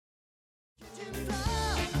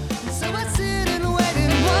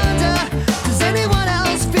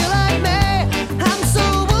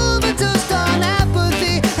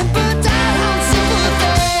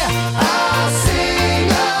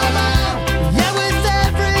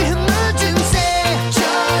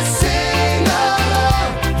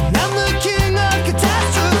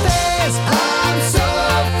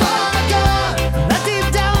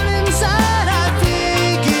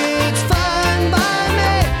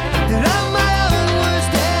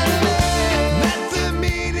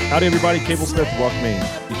Howdy, everybody. Cable Smith welcoming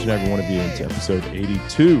each and every one of you into episode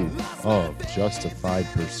 82 of Justified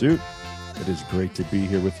Pursuit. It is great to be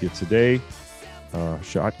here with you today.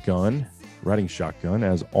 Riding shotgun,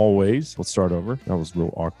 as always. Let's start over. That was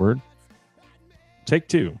real awkward. Take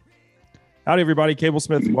two. Howdy, everybody. Cable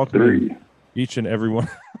Smith welcoming each and every one.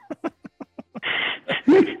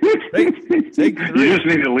 Take three. You just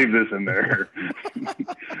need to leave this in there.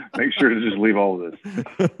 Make sure to just leave all of this.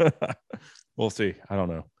 We'll see. I don't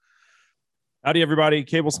know. Howdy, everybody.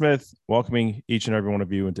 Cable Smith welcoming each and every one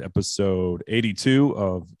of you into episode 82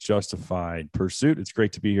 of Justified Pursuit. It's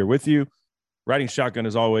great to be here with you. Riding shotgun,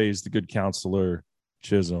 as always, the good counselor,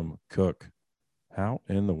 Chisum Cook. How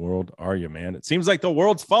in the world are you, man? It seems like the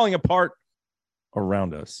world's falling apart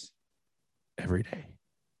around us every day.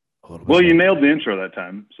 Well, you nailed the intro that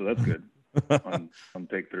time, so that's good on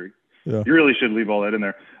take three. Yeah. You really should leave all that in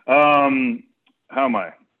there. How am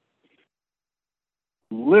I?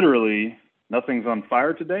 Literally, nothing's on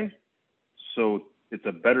fire today, so it's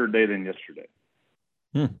a better day than yesterday.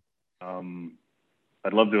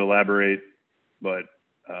 I'd love to elaborate, but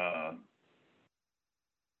I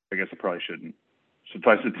guess I probably shouldn't.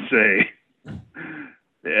 Suffice it to say,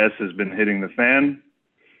 the S has been hitting the fan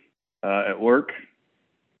at work.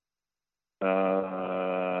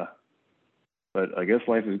 But I guess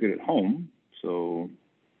life is good at home, so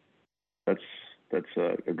that's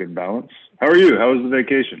a good balance. How are you? How was the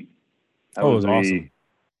vacation? How was the awesome.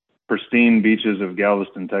 Pristine beaches of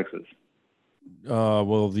Galveston, Texas?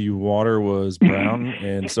 Well, the water was brown,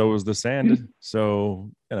 and so was the sand. So,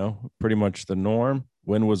 pretty much the norm.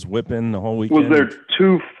 Wind was whipping the whole weekend. Was there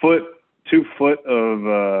 2 foot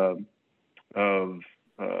of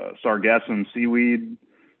sargassum seaweed?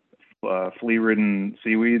 Flea-ridden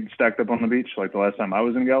seaweed stacked up on the beach like the last time I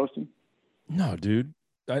was in Galveston? No, dude.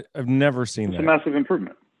 I've never seen that. It's a massive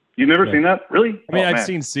improvement. You've never seen that? Really? I mean, I've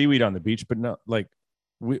seen seaweed on the beach, but no, like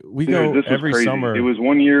we go every summer. It was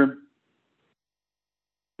 1 year.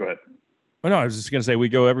 Go ahead. Oh, no, I was just going to say we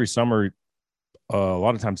go every summer. A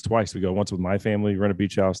lot of times twice. We go once with my family, rent a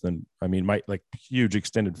beach house. Then, my huge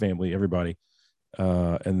extended family, everybody.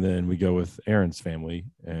 And then we go with Erin's family.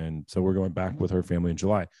 And so we're going back with her family in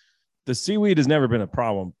July. The seaweed has never been a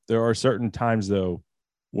problem. There are certain times, though,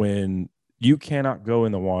 when you cannot go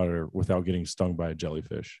in the water without getting stung by a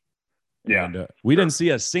jellyfish. Yeah. And we didn't see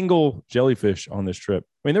a single jellyfish on this trip.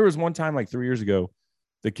 I mean, there was one time like 3 years ago,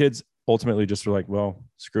 the kids ultimately just were like, well,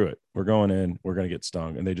 screw it. We're going in. We're going to get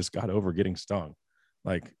stung. And they just got over getting stung.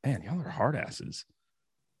 Like, man, y'all are hard asses.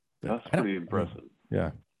 That's pretty impressive. Yeah.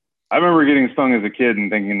 I remember getting stung as a kid and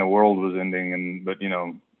thinking the world was ending. But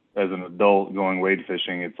as an adult going wade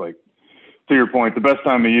fishing, it's like, to your point, the best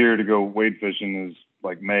time of year to go wade fishing is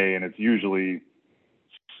like May, and it's usually,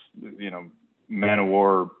 man of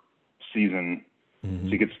war season. Mm-hmm.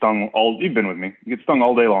 So you get stung you've been with me. You get stung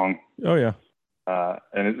all day long. Oh yeah.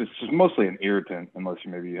 And it's just mostly an irritant, unless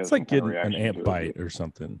you maybe have. It's like getting an ant bite or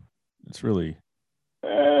something. It's really.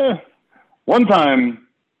 One time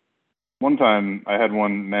I had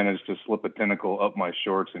one manage to slip a tentacle up my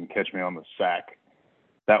shorts and catch me on the sack.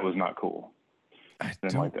 That was not cool. I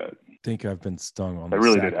didn't like that. Think I've been stung on. That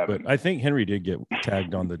really did happen. But I think Henry did get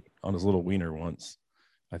tagged on his little wiener once.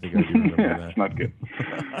 I think I do remember that. It's not good.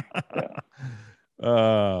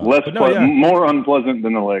 Yeah. More unpleasant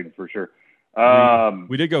than the leg for sure.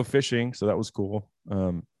 We did go fishing, so that was cool.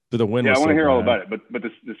 But the wind. Yeah, was I want to hear bad. all about it. But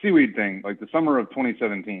the seaweed thing, like the summer of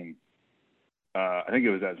 2017, I think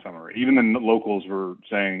it was that summer. Even the locals were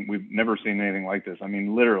saying we've never seen anything like this. I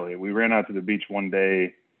mean, literally, we ran out to the beach one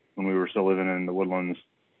day when we were still living in the Woodlands.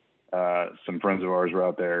 Some friends of ours were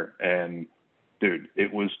out there, and dude,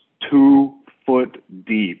 it was 2 foot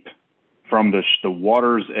deep from the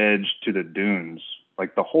water's edge to the dunes,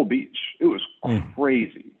 like the whole beach. It was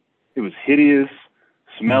crazy. It was hideous,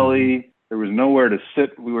 smelly. There was nowhere to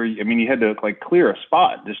sit. You had to clear a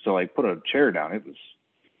spot just to put a chair down. It was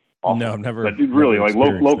awful. No, never. But really,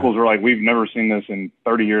 locals were like, we've never seen this in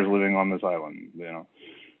 30 years living on this island.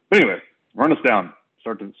 But anyway, run us down.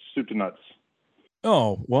 Start to soup to nuts.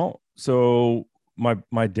 Oh, well, so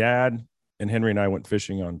my dad and Henry and I went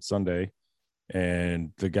fishing on Sunday,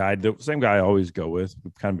 and the same guy I always go with,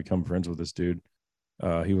 we've kind of become friends with this dude.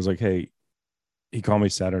 He was like, hey, he called me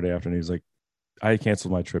Saturday afternoon. He's like, I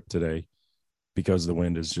canceled my trip today because the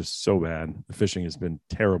wind is just so bad. The fishing has been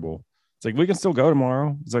terrible. It's like, we can still go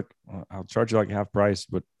tomorrow. It's like, I'll charge you half price,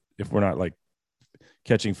 but if we're not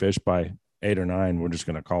catching fish by 8 or 9, we're just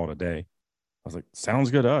going to call it a day. I was like,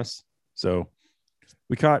 sounds good to us. So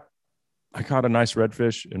I caught a nice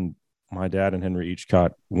redfish, and my dad and Henry each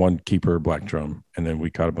caught one keeper black drum, and then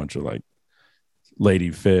we caught a bunch of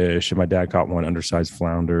lady fish, and my dad caught one undersized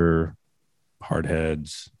flounder,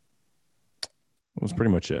 hardheads. That was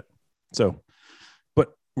pretty much it. So,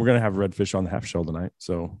 but we're gonna have redfish on the half shell tonight.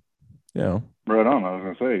 So, you know, Right on. I was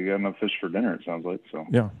gonna say you got enough fish for dinner. It sounds like so.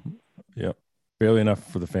 Yeah, barely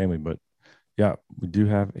enough for the family, but yeah, we do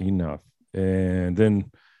have enough. And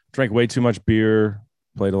then drank way too much beer.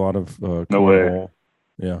 Played a lot of No way. cornhole.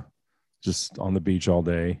 Yeah, just on the beach all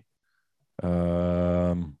day. It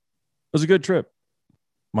was a good trip.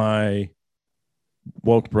 My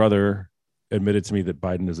woke brother admitted to me that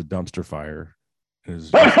Biden is a dumpster fire.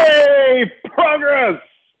 Hey, progress.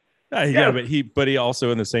 Yeah, but he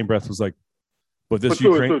also in the same breath was like, but this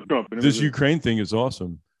Ukraine thing is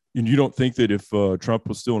awesome. And you don't think that if Trump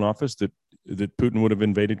was still in office that Putin would have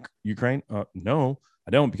invaded Ukraine? No,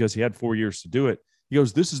 I don't, because he had 4 years to do it. He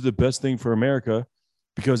goes, this is the best thing for America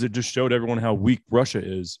because it just showed everyone how weak Russia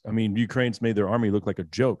is. I mean, Ukraine's made their army look like a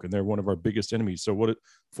joke, and they're one of our biggest enemies. So what,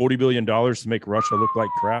 $40 billion to make Russia look like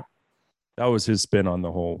crap? That was his spin on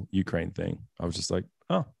the whole Ukraine thing. I was just like,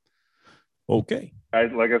 oh, okay.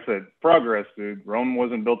 Like I said, progress, dude. Rome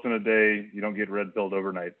wasn't built in a day. You don't get red pilled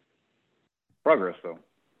overnight. Progress, though.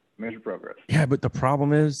 Major progress. Yeah, but the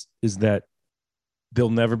problem is that they'll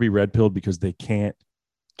never be red pilled because they can't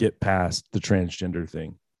get past the transgender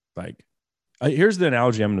thing. Like, here's the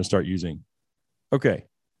analogy I'm going to start using. Okay.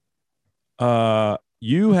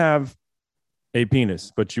 You have a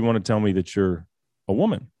penis, but you want to tell me that you're a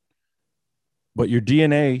woman. But your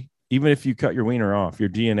DNA, even if you cut your wiener off, your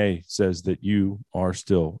DNA says that you are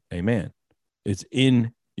still a man. It's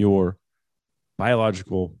in your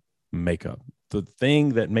biological makeup, the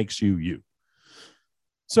thing that makes you you.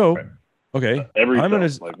 So, right. Okay, I'm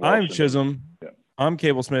Chisum. Yeah. I'm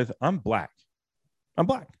Cable Smith. I'm black.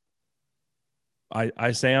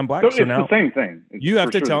 I say I'm black. So now the same thing. You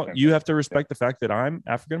have to respect the fact that I'm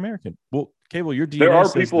African American. Well, Cable, your DNA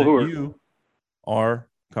says people that you are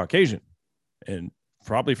Caucasian and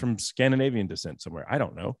probably from Scandinavian descent somewhere. I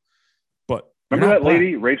don't know. But remember that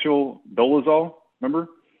lady, Rachel Dolezal? Remember?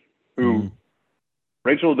 Who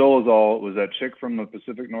Rachel Dolezal was that chick from the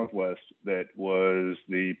Pacific Northwest that was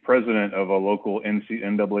the president of a local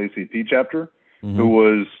NAACP chapter, who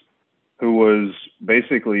was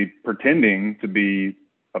basically pretending to be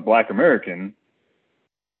a Black American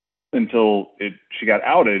until she got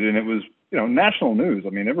outed, and it was national news. I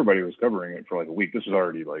mean, everybody was covering it for like a week. This was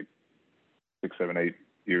already like 6, 7, 8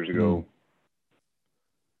 years ago,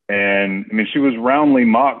 and I mean, she was roundly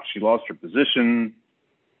mocked. She lost her position.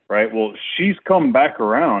 Right. Well, she's come back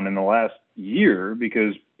around in the last year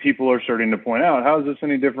because people are starting to point out, how is this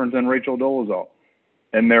any different than Rachel Dolezal?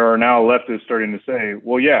 And there are now leftists starting to say,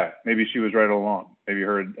 well, yeah, maybe she was right all along. Maybe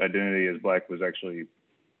her identity as Black was actually,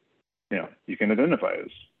 you can identify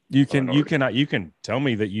as. You can tell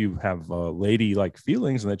me that you have lady-like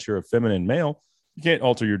feelings and that you're a feminine male. You can't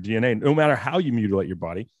alter your DNA, no matter how you mutilate your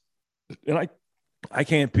body. And I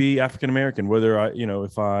can't be African American, whether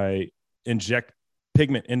if I inject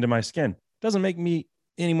pigment into my skin doesn't make me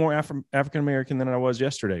any more African American than I was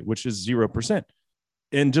yesterday, which is 0%.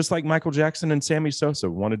 And just like Michael Jackson and Sammy Sosa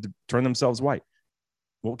wanted to turn themselves white.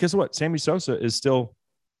 Well, guess what? Sammy Sosa is still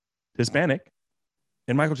Hispanic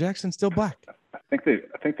and Michael Jackson's still Black. I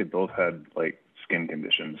think they both had like skin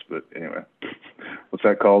conditions, but anyway, what's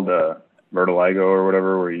that called? Vertigo or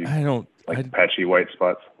whatever, where you patchy white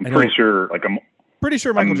spots. I'm pretty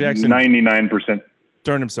sure Michael Jackson 99%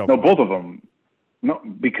 turned himself. No, both of them. No,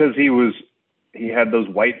 because he had those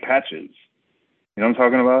white patches. You know what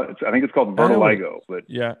I'm talking about? I think it's called vertigo. But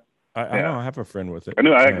yeah, I know. I have a friend with it. I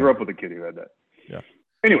know. I grew up with a kid who had that. Yeah.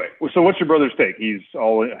 Anyway, so what's your brother's take? He's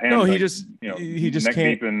all hands. No, he just neck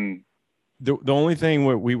can't. Deep in... The only thing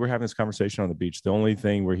where we were having this conversation on the beach, the only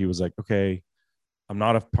thing where he was like, okay, I'm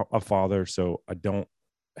not a father, so I don't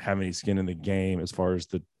have any skin in the game as far as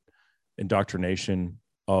the indoctrination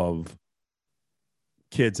of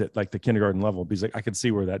kids at like the kindergarten level. Because like I could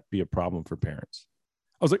see where that'd be a problem for parents.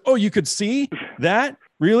 I was like, oh, you could see that?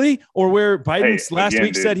 Really? Or where Biden last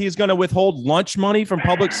week said he's going to withhold lunch money from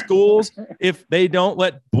public schools if they don't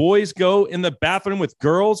let boys go in the bathroom with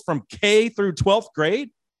girls from K through 12th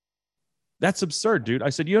grade? That's absurd, dude. I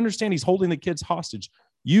said, you understand he's holding the kids hostage,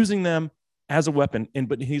 using them as a weapon.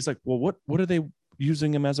 But he's like, well, what are they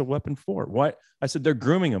using him as a weapon for? What? I said, they're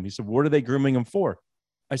grooming him. He said, what are they grooming him for?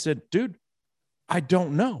 I said, dude, I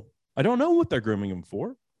don't know. I don't know what they're grooming him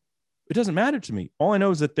for. It doesn't matter to me. All I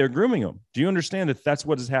know is that they're grooming him. Do you understand that that's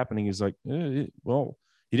what is happening? He's like, well,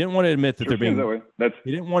 he didn't want to admit that they're being that way.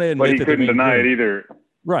 He didn't want to admit, but he couldn't deny it either.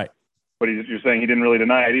 Right. But you're saying he didn't really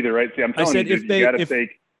deny it either, right? See, I'm telling you, you got to take.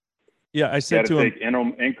 Yeah, I said to him,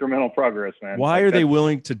 incremental progress, man. Why are they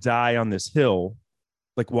willing to die on this hill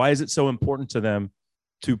Like, why is it so important to them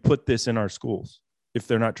to put this in our schools if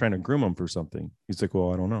they're not trying to groom them for something? He's like,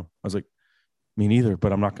 well, I don't know. I was like, me neither,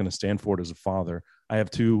 but I'm not going to stand for it as a father. I have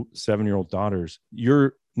 2 7-year-old daughters,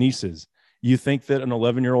 your nieces. You think that an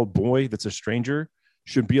 11-year-old boy that's a stranger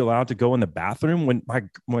should be allowed to go in the bathroom when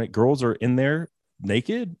my girls are in there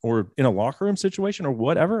naked or in a locker room situation or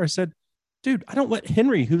whatever? I said, dude, I don't let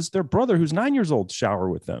Henry, who's their brother, who's 9 years old, shower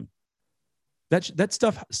with them. That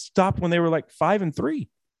stuff stopped when they were like 5 and 3.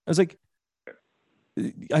 I was like,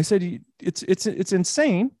 I said, it's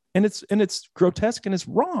insane and it's grotesque and it's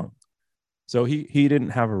wrong. So he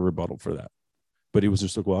didn't have a rebuttal for that, but he was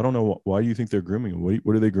just like, well, I don't know. Why do you think they're grooming him?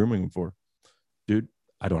 What are they grooming him for? Dude,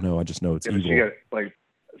 I don't know. I just know it's evil.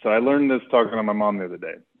 So I learned this talking to my mom the other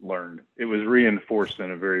day. It was reinforced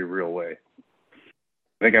in a very real way.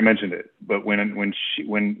 I think I mentioned it, but when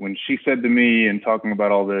she said to me and talking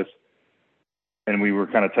about all this, and we were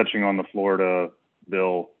kind of touching on the Florida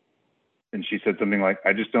bill, and she said something like,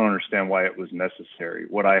 I just don't understand why it was necessary.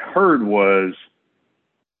 What I heard was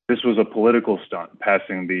this was a political stunt,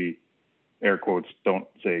 passing the air quotes, don't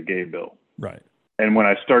say gay bill. Right. And when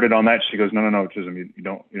I started on that, she goes, no, Chisum, you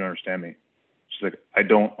don't understand me. She's like, I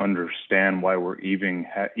don't understand why we're even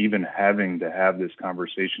having to have this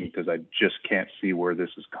conversation, because I just can't see where this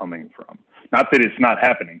is coming from. Not that it's not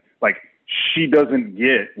happening. Like, she doesn't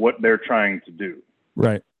get what they're trying to do.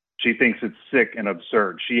 Right. She thinks it's sick and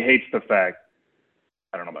absurd. She hates the fact,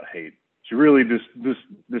 I don't know about hate. She really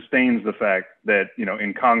disdains the fact that,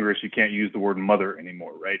 in Congress, you can't use the word mother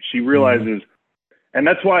anymore, right? She realizes, and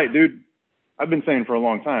that's why, dude, I've been saying for a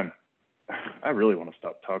long time, I really want to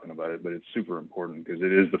stop talking about it, but it's super important because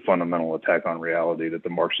it is the fundamental attack on reality that the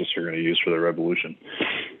Marxists are going to use for their revolution.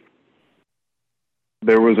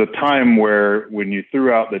 There was a time where when you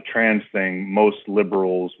threw out the trans thing, most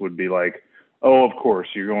liberals would be like, oh, of course,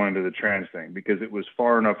 you're going to the trans thing, because it was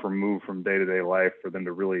far enough removed from day-to-day life for them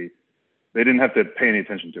to really, they didn't have to pay any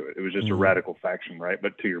attention to it. It was just a radical faction, right?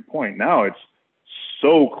 But to your point, now it's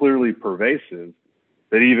so clearly pervasive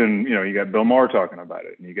that even, you got Bill Maher talking about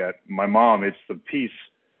it, and you got my mom. It's the piece,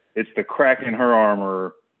 it's the crack in her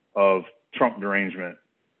armor of Trump derangement,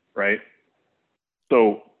 right?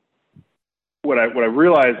 So what I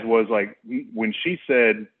realized was, like, when she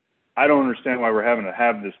said, I don't understand why we're having to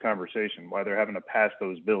have this conversation, why they're having to pass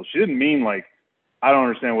those bills, she didn't mean like, I don't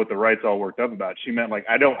understand what the right's all worked up about. She meant like,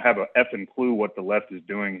 I don't have a effing clue what the left is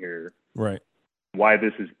doing here. Right. Why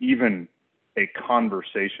this is even a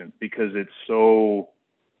conversation, because it's so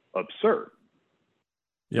absurd.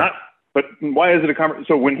 Yeah. But why is it a conversation?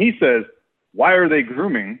 So when he says, why are they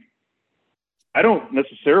grooming? I don't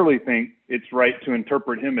necessarily think it's right to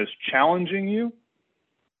interpret him as challenging you.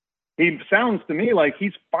 He sounds to me like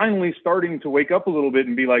he's finally starting to wake up a little bit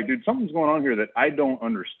and be like, dude, something's going on here that I don't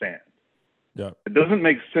understand. Yeah. It doesn't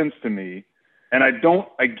make sense to me. And I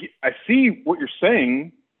see what you're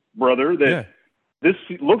saying, brother, that this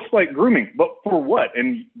looks like grooming, but for what?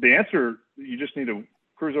 And the answer, you just need to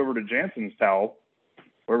cruise over to Jansen's towel,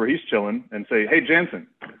 wherever he's chilling, and say, hey, Jansen,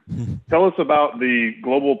 tell us about the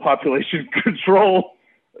global population control,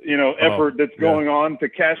 effort that's going on to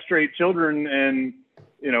castrate children and,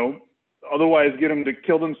 otherwise get them to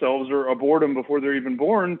kill themselves or abort them before they're even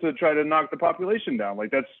born to try to knock the population down.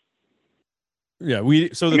 Like, that's. Yeah.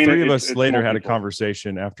 Three of us later had a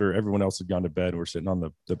conversation after everyone else had gone to bed. We're sitting on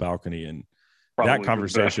the balcony, and that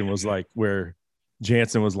conversation was like where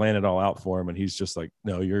Jansen was laying it all out for him. And he's just like,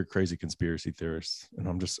 no, you're a crazy conspiracy theorist. And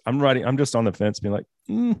I'm just on the fence being like,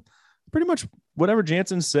 pretty much whatever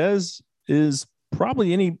Jansen says is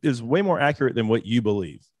way more accurate than what you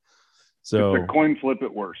believe. So it's a coin flip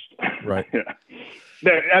at worst. Right.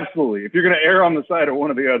 Yeah, absolutely. If you're going to err on the side of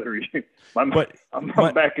one or the other,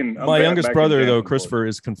 my youngest brother, though, Christopher,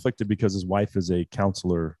 is conflicted because his wife is a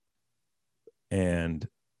counselor, and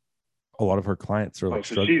a lot of her clients are like,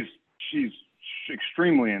 so she's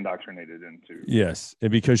extremely indoctrinated into. Yes,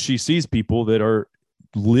 and because she sees people that are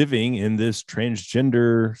living in this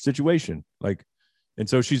transgender situation, like, and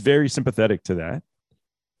so she's very sympathetic to that,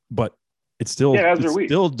 but it still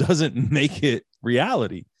doesn't make it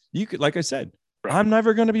reality. You could, like I said, right. I'm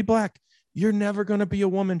never going to be black. You're never going to be a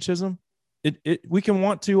woman, Chisum. We can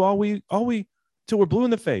want to all we till we're blue in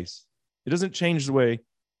the face. It doesn't change the way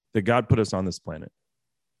that God put us on this planet.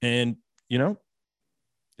 And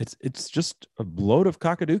it's just a load of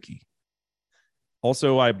cockadookie.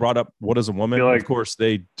 Also, I brought up what is a woman. Of course,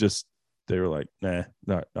 they were like, nah,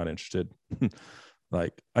 not interested.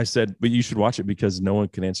 Like I said, but you should watch it because no one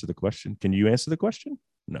can answer the question. Can you answer the question?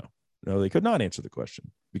 No, they could not answer the question,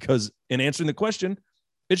 because in answering the question,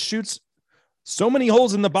 it shoots so many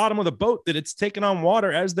holes in the bottom of the boat that it's taking on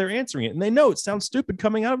water as they're answering it. And they know it sounds stupid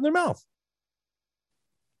coming out of their mouth.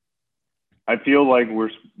 I feel like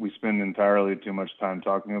we spend entirely too much time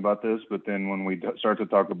talking about this, but then when we start to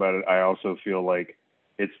talk about it, I also feel like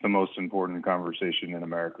it's the most important conversation in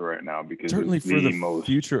America right now, because Certainly it's for the most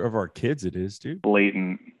future of our kids, it is, dude.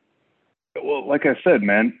 Blatant. Well, like I said,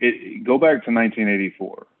 man, go back to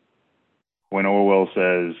 1984 when Orwell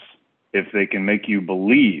says, if they can make you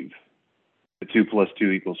believe that 2 +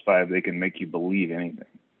 2 = 5, they can make you believe anything.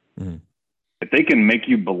 Mm-hmm. If they can make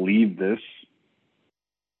you believe this,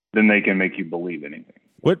 then they can make you believe anything.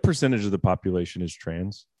 What percentage of the population is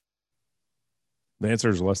trans? The answer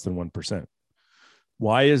is less than 1%.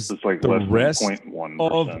 Why is it's like the less rest than 0.1%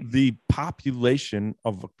 of the population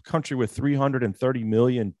of a country with 330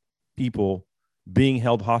 million people being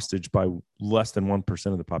held hostage by less than 1%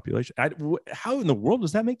 of the population? How in the world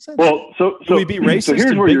does that make sense? Well, so Should we be racist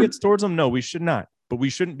and bigots you're... towards them? No, we should not. But we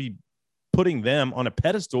shouldn't be putting them on a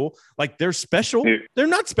pedestal like they're special. They're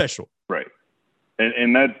not special. Right.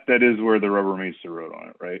 And that is where the rubber meets the road on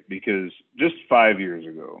it, right? Because just 5 years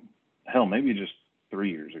ago, hell, maybe just 3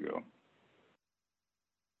 years ago,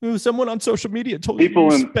 someone on social media told you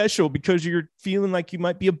you're special because you're feeling like you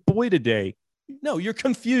might be a boy today. No, you're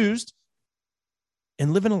confused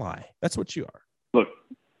and living a lie. That's what you are. Look,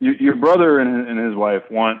 your brother and his wife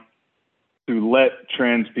want to let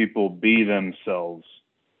trans people be themselves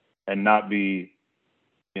and not be,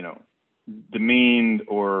 demeaned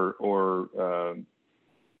or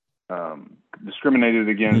discriminated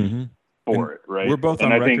against for it, right? We're both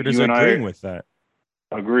on record as agreeing with that.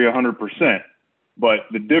 Agree 100%. But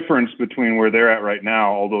the difference between where they're at right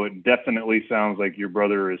now, although it definitely sounds like your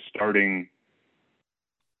brother is starting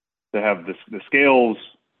to have the scales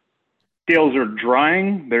are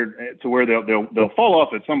drying. They're to where they'll fall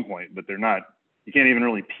off at some point, but they're not. You can't even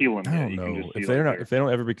really peel them. I don't know if they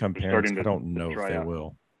don't ever become parents. I don't know if they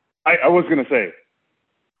will. I was gonna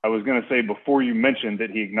say before you mentioned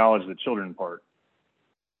that he acknowledged the children part.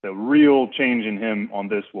 The real change in him on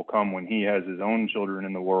this will come when he has his own children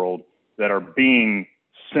in the world that are being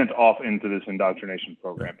sent off into this indoctrination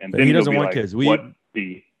program, and then he doesn't want kids. What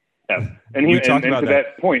the F? And he and to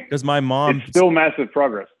that point, because my mom, it's still massive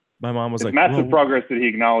progress. My mom was it's massive progress that he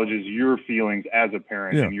acknowledges your feelings as a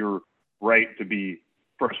parent and your right to be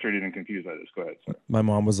frustrated and confused by this. Go ahead. Sorry. My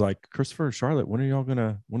mom was like, Christopher, Charlotte, when are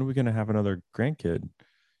we gonna have another grandkid?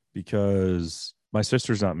 Because my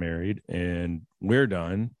sister's not married and we're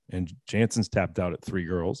done, and Jansen's tapped out at 3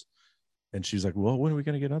 girls. And she's like, well, when are we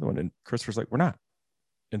going to get another one? And Christopher's like, we're not.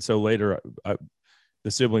 And so later,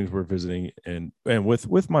 the siblings were visiting and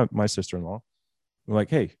with my sister-in-law. We're like,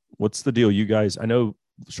 hey, what's the deal? You guys, I know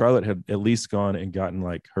Charlotte had at least gone and gotten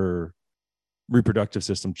like her reproductive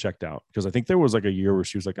system checked out, because I think there was like a year where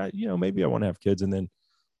she was like, maybe I want to have kids. And then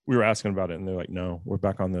we were asking about it and they're like, no, we're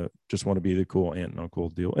back on the just want to be the cool aunt and uncle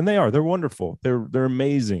deal. And they're wonderful. They're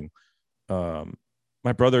amazing.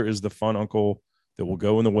 My brother is the fun uncle that will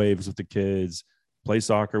go in the waves with the kids, play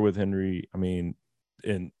soccer with Henry. I mean,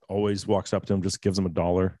 and always walks up to him, just gives him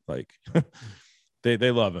 $1. Like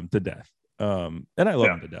they love him to death. And I love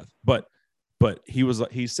him to death. But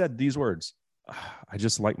he said these words, I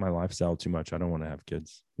just like my lifestyle too much. I don't want to have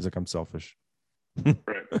kids. He's like, I'm selfish.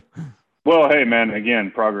 Right. Well, hey man,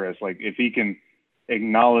 again, progress. Like if he can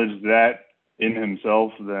acknowledge that in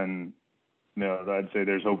himself, then I'd say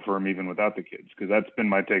there's hope for him even without the kids, because that's been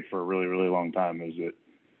my take for a really, really long time, is that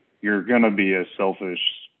you're going to be a selfish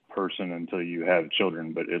person until you have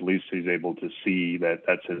children, but at least he's able to see that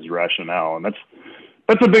that's his rationale. And that's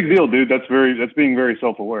a big deal, dude. That's being very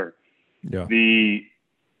self-aware. Yeah. The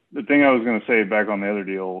thing I was going to say back on the other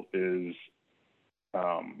deal is,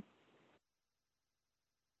 I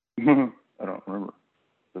don't remember.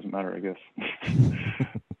 Doesn't matter, I guess.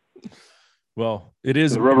 Well, it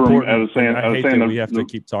is the rubber. important. I was saying that we have to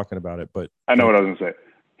keep talking about it, but I know what I was going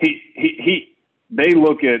to say. They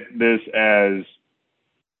look at this as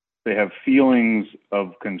they have feelings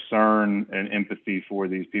of concern and empathy for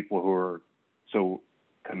these people who are so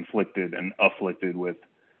conflicted and afflicted with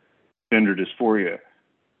gender dysphoria.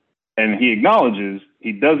 And he acknowledges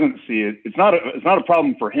he doesn't see it. It's not a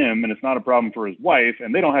problem for him, and it's not a problem for his wife,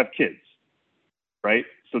 and they don't have kids, right?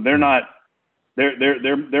 So they're not.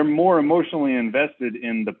 They're more emotionally invested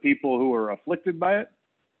in the people who are afflicted by it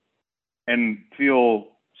and feel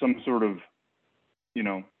some sort of,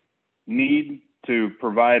 need to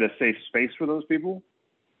provide a safe space for those people.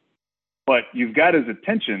 But you've got his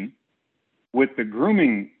attention with the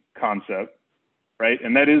grooming concept, right?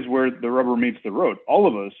 And that is where the rubber meets the road. All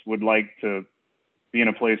of us would like to be in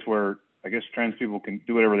a place where I guess trans people can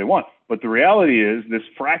do whatever they want. But the reality is this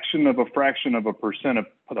fraction of a percent of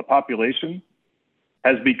the population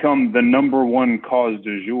has become the number one cause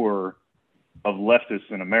du jour of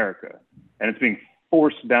leftists in America. And it's being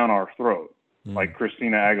forced down our throat, like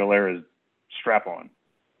Christina Aguilera's strap on,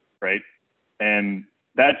 right? And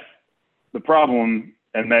that's the problem.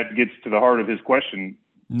 And that gets to the heart of his question.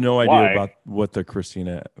 No idea about what the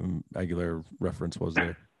Christina Aguilera reference was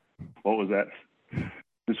there. What was that?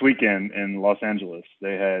 This weekend in Los Angeles,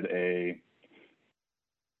 they had a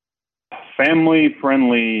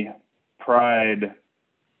family-friendly Pride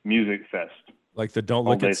music fest. Like the Don't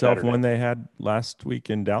Look Itself Saturday. One they had last week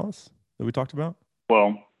in Dallas that we talked about?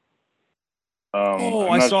 Well,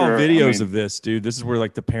 I saw videos of this, dude. This is where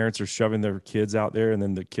like the parents are shoving their kids out there and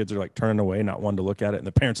then the kids are like turning away, not wanting to look at it. And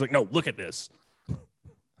the parents are like, no, look at this.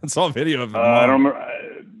 I saw a video of it. I don't remember.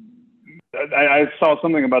 I saw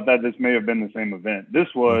something about that. This may have been the same event. This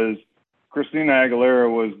was Christina Aguilera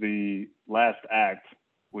was the last act,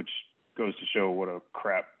 which goes to show what a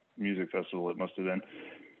crap music festival it must have been.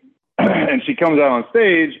 And she comes out on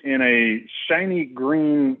stage in a shiny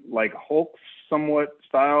green, like Hulk somewhat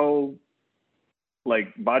style,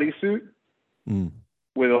 like bodysuit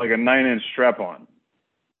with like a 9-inch strap on,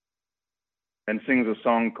 and sings a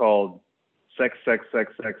song called Sex, Sex,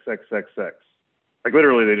 Sex, Sex, Sex, Sex, Sex. Like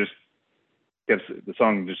literally they just the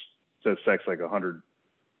song just says sex like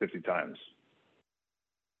 150 times.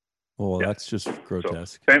 Well, that's just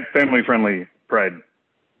grotesque. So, family-friendly Pride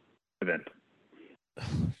event.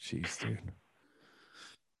 Jeez, dude.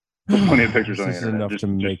 There's plenty of pictures on the internet. This is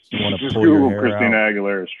internet. enough to make you want to pull Google your hair Christina out.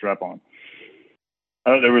 Aguilera strap on.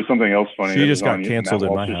 There was something else funny. She just got canceled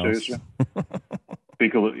in my house.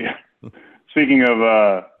 Speaking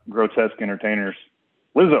of grotesque entertainers,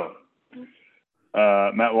 Lizzo.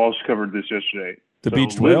 Matt Walsh covered this yesterday. The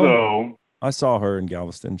beach whale. I saw her in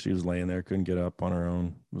Galveston. She was laying there, couldn't get up on her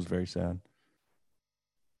own. It was very sad.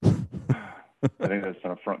 I think that's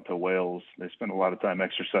an affront to whales. They spend a lot of time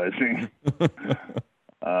exercising.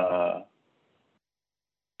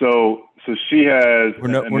 So she has. We're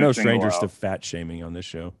no strangers to fat shaming on this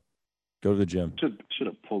show. Go to the gym. Should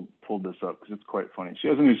have pulled this up because it's quite funny. She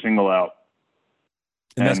has a new single out,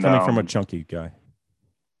 and that's coming from a chunky guy.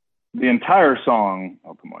 The entire song.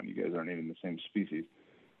 Oh, come on, you guys aren't even the same species.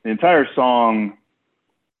 The entire song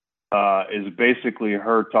is basically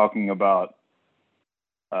her talking about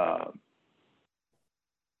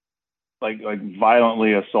like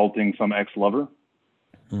violently assaulting some ex-lover.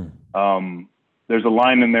 There's a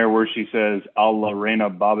line in there where she says, "I'll Lorena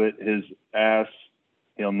Bobbitt his ass.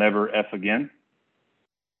 He'll never F again."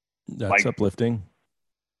 That's uplifting.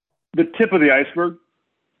 The tip of the iceberg.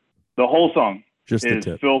 The whole song just is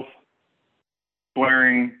filth,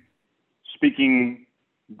 swearing, speaking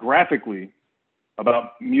graphically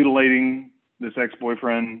about mutilating this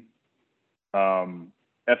ex-boyfriend,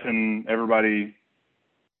 effing everybody,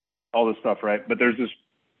 all this stuff, right? But there's this.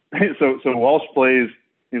 So Walsh plays.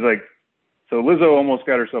 He's like, so Lizzo almost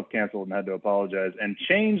got herself canceled and had to apologize and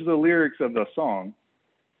change the lyrics of the song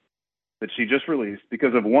that she just released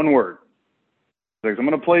because of one word. He's like, I'm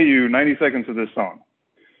going to play you 90 seconds of this song.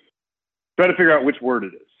 Try to figure out which word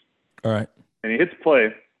it is. All right. And he hits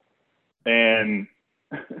play, and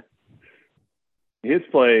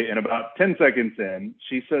and about 10 seconds in,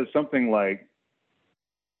 she says something like,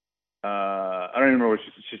 I don't even remember what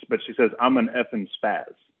she says, but she says, "I'm an effing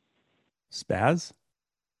spaz." Spaz?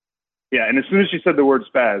 Yeah, and as soon as she said the word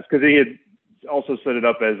spaz, because he had also set it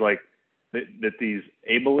up as like that these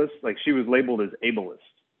ableists, like she was labeled as ableist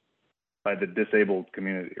by the disabled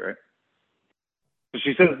community, right? So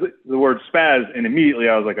she says the word spaz, and immediately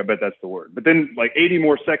I was like, I bet that's the word. But then like 80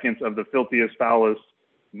 more seconds of the filthiest, foulest,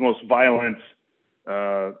 most violent,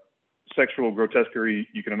 sexual grotesquerie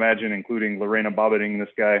you can imagine, including Lorena Bobbitting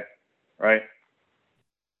this guy, right?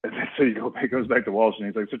 And then, so it goes back to Walsh, and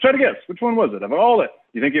he's like, so try to guess, which one was it? Of all it,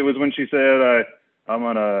 you think it was when she said, I'm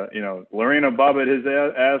gonna, Lorena Bobbitt his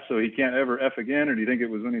ass so he can't ever F again? Or do you think it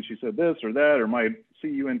was when she said this or that, or might see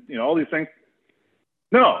you in, all these things?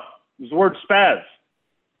 No, it was the word spaz.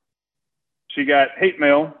 She got hate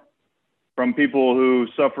mail from people who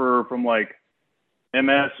suffer from like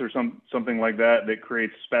MS or something like that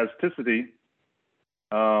creates spasticity,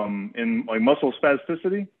 in like muscle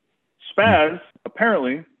spasticity. Spaz,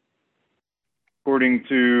 apparently, according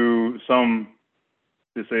to some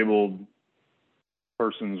disabled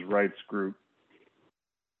person's rights group,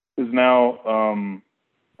 is now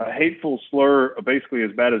a hateful slur, basically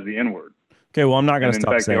as bad as the N-word. Okay, well, I'm not going to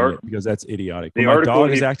stop saying it because that's idiotic. When my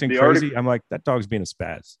dog is acting crazy, I'm like, that dog's being a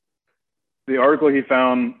spaz. The article he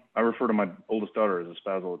found, I refer to my oldest daughter as a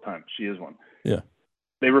spaz all the time. She is one. Yeah.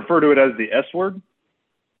 they refer to it as the S word.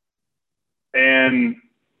 And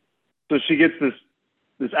so she gets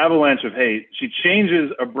this avalanche of hate. She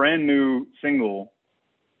changes a brand new single,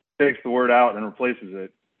 takes the word out and replaces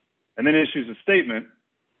it, and then issues a statement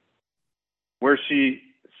where she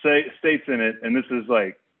states in it, and this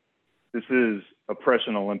is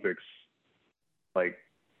Oppression Olympics, like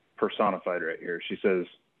personified right here. She says,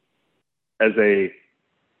 as a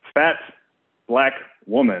fat black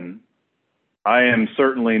woman, I am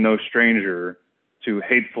certainly no stranger to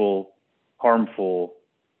hateful, harmful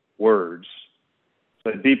words.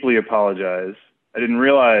 So I deeply apologize. I didn't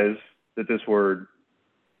realize that this word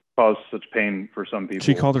caused such pain for some people.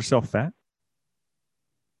 She called herself fat?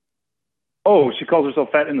 Oh, she calls herself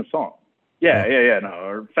fat in the song. Yeah. No,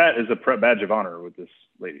 her fat is a badge of honor with this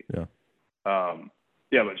lady. Yeah.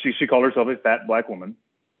 But she called herself a fat black woman,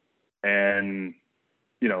 and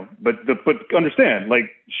but understand, like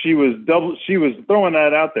she was throwing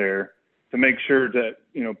that out there to make sure to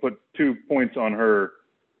put 2 points on her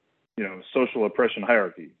social oppression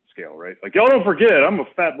hierarchy scale, right? Like, y'all don't forget, I'm a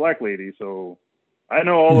fat black lady, so I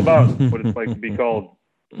know all about what it's like to be called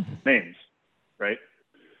names, right?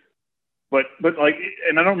 But like,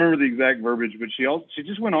 and I don't remember the exact verbiage, but she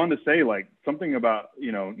just went on to say like something about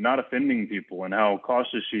not offending people and how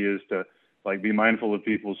cautious she is to like be mindful of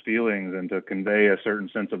people's feelings and to convey a certain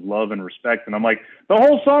sense of love and respect. And I'm like, the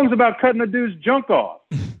whole song's about cutting a dude's junk off.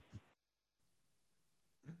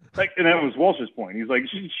 Like, and that was Walsh's point. He's like,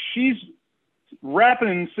 she's rapping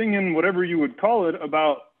and singing, whatever you would call it,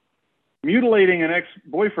 about mutilating an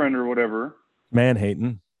ex-boyfriend or whatever, man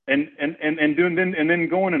hating, and then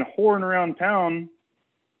going and whoring around town,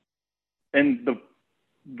 and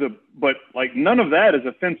but like none of that is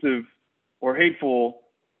offensive or hateful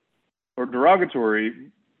or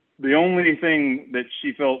derogatory. The only thing that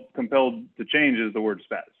she felt compelled to change is the word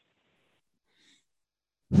spaz.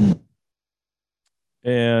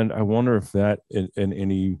 And I wonder if that in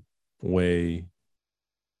any way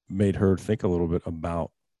made her think a little bit about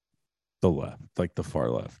the left, like the far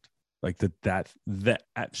left, like that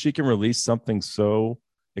she can release something so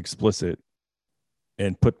explicit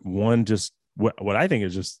and put one just what I think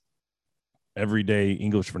is just everyday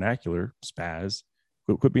English vernacular, spaz,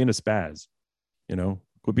 quit being a spaz,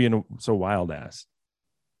 quit being so wild ass,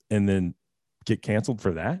 and then get canceled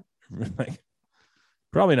for that. Like,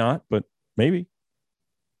 probably not, but maybe.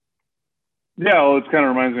 Yeah, well, it kind of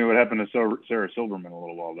reminds me of what happened to Sarah Silverman a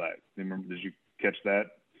little while back. Did you catch that?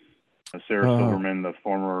 Sarah Silverman, the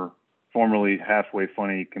formerly halfway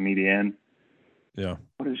funny comedian. Yeah.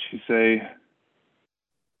 What did she say?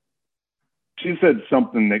 She said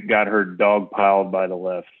something that got her dogpiled by the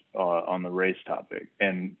left on the race topic,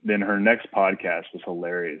 and then her next podcast was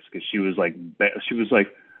hilarious because she was like,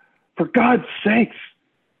 for God's sakes,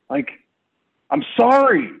 like, I'm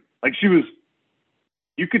sorry. Like,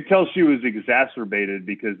 you could tell she was exacerbated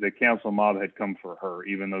because the council mob had come for her,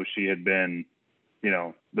 even though she had been,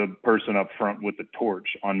 the person up front with the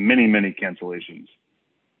torch on many, many cancellations.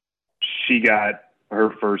 She got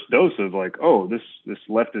her first dose of like, oh, this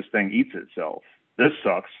leftist thing eats itself. This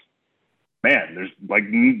sucks. Man, there's like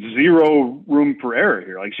zero room for error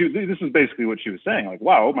here. Like this is basically what she was saying. Like,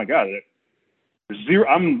 wow, oh my God,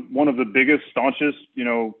 I'm one of the biggest, staunchest,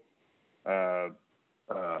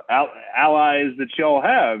 allies that y'all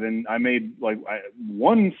have, and I made like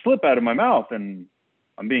one slip out of my mouth and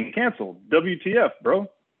I'm being canceled. WTF, bro?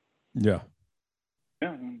 Yeah.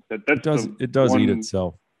 It does eat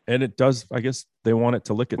itself, and it does. I guess they want it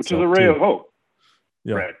to lick itself, which is a ray of hope.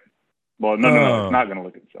 Yeah. Right. Well, no, it's not going to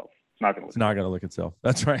lick itself. It's not going to lick itself.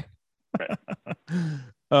 That's right. Right.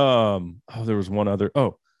 There was one other.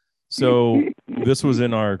 So this was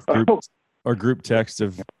in our group text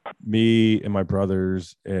of me and my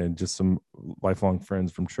brothers and just some lifelong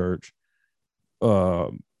friends from church,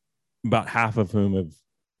 about half of whom have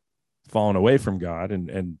fallen away from God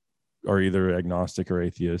and are either agnostic or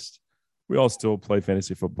atheist. We all still play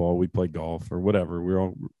fantasy football. We play golf or whatever. We're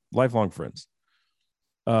all lifelong friends.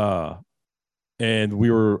 And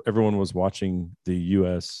everyone was watching the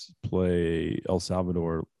U.S. play El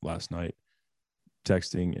Salvador last night,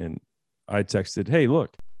 texting, and I texted, hey,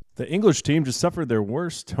 look, the English team just suffered their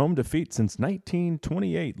worst home defeat since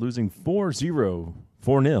 1928, losing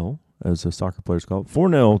 4-0, as the soccer players call it,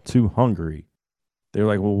 4-0 to Hungary. They're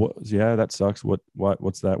like, well, yeah, that sucks.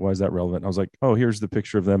 What's that? Why is that relevant? I was like, oh, here's the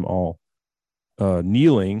picture of them all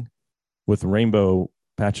kneeling with rainbow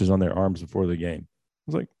patches on their arms before the game. I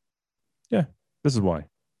was like, yeah, this is why.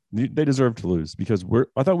 They deserve to lose because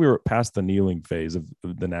I thought we were past the kneeling phase of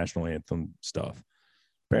the national anthem stuff.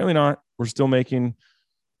 Apparently not. We're still making.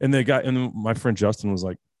 And my friend Justin was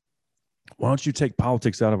like, why don't you take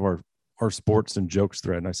politics out of our sports and jokes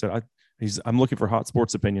thread? And I said, I'm looking for hot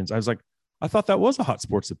sports opinions. I was like, I thought that was a hot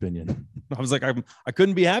sports opinion. I was like, I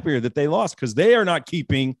couldn't be happier that they lost because they are not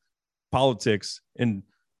keeping politics and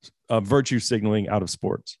virtue signaling out of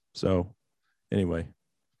sports. So anyway,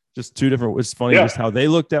 just two different. It's funny just how they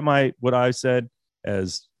looked at what I said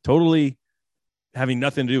as totally having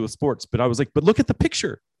nothing to do with sports. But I was like, but look at the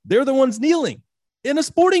picture. They're the ones kneeling in a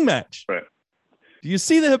sporting match. Right. Do you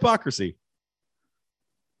see the hypocrisy?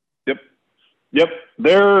 Yep.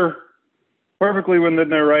 They're perfectly within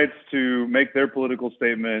their rights to make their political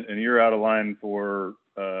statement, and you're out of line for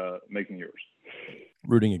making yours.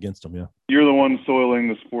 Rooting against them, yeah. You're the one soiling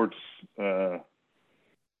the sports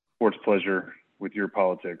pleasure with your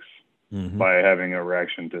politics by having a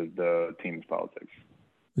reaction to the team's politics.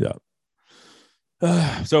 Yeah.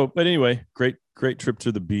 But anyway, great trip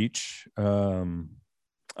to the beach.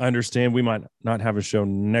 I understand we might not have a show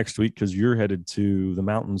next week because you're headed to the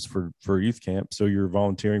mountains for youth camp. So you're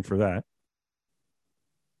volunteering for that.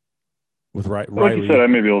 With Riley. Like you said, I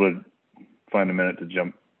may be able to find a minute to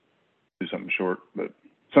do something short, but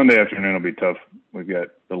Sunday afternoon will be tough. We've got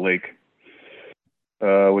the lake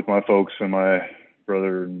with my folks and my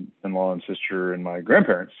brother-in-law and sister and my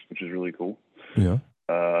grandparents, which is really cool. Yeah.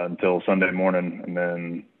 Until Sunday morning, and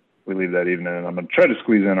then we leave that evening. And I'm going to try to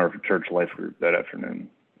squeeze in our church life group that afternoon.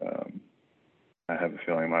 I have a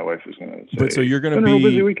feeling my wife is going to say, but so you're going to be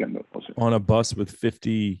busy weekend, we'll on a bus with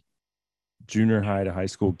 50 junior high to high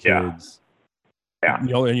school kids. Yeah. And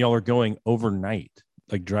y'all are going overnight,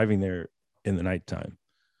 like driving there in the nighttime.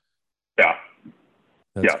 Yeah.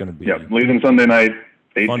 That's going to be leaving Sunday night,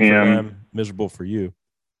 8 fun p.m. for them, miserable for you.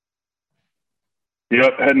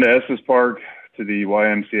 Yep. Heading to Estes Park to the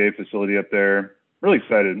YMCA facility up there. Really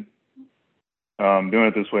excited. Doing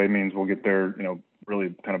it this way means we'll get there,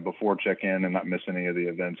 really kind of before check-in and not miss any of the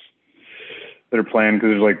events that are planned.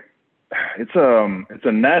 Cause there's it's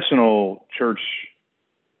a national church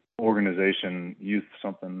organization, youth,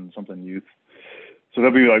 something youth. So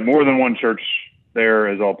there'll be like more than one church there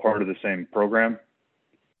as all part of the same program.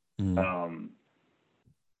 Mm.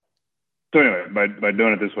 So anyway, by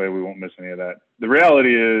doing it this way, we won't miss any of that. The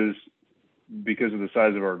reality is, because of the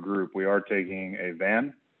size of our group, we are taking a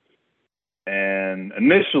van. And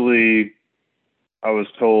initially, I was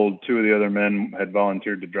told 2 of the other men had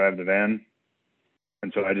volunteered to drive the van.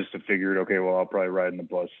 And so I just figured, okay, well, I'll probably ride in the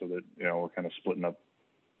bus so that, we're kind of splitting up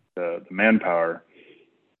the manpower.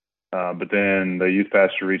 But then the youth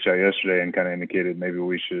pastor reached out yesterday and kind of indicated maybe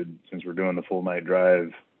we should, since we're doing the full night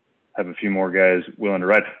drive, have a few more guys willing to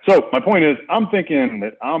ride. So my point is, I'm thinking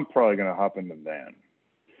that I'm probably going to hop in the van,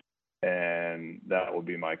 and that will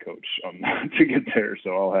be my coach to get there.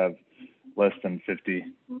 So I'll have less than 50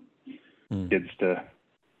 kids to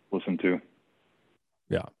listen to.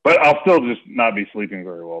 Yeah. But I'll still just not be sleeping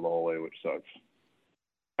very well the whole way, which sucks.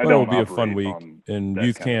 It'll be a fun week, and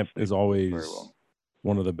youth camp is always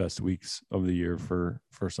one of the best weeks of the year for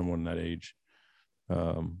someone that age.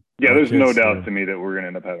 There's no doubt to me that we're going to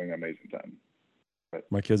end up having an amazing time. But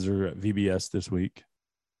my kids are at VBS this week,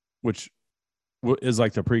 which is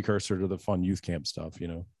like the precursor to the fun youth camp stuff.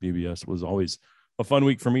 VBS was always a fun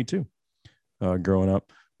week for me too, growing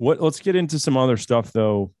up. Let's get into some other stuff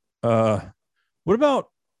though. What about,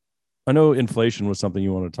 I know inflation was something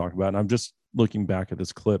you want to talk about, and I'm just looking back at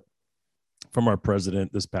this clip from our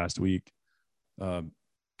president this past week,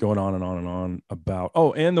 going on and on and on about,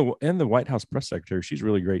 and the White House press secretary, she's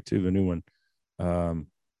really great too, the new one,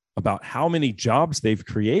 about how many jobs they've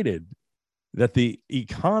created, that the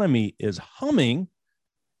economy is humming,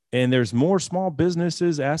 and there's more small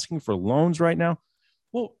businesses asking for loans right now.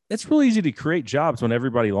 Well, it's really easy to create jobs when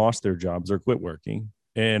everybody lost their jobs or quit working.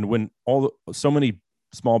 And when so many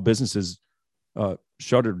small businesses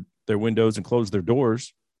shuttered their windows and closed their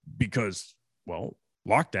doors because,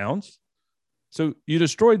 lockdowns. So you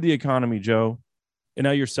destroyed the economy, Joe. And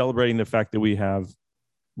now you're celebrating the fact that we have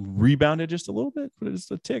rebounded just a little bit, but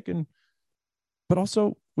it's a tick. But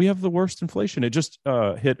also we have the worst inflation. It just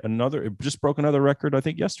it just broke another record, I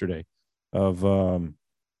think, yesterday of the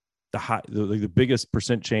biggest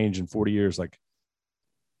percent change in 40 years. Like,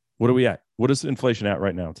 what are we at? What is inflation at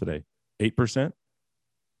right now today? 8%?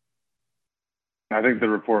 I think the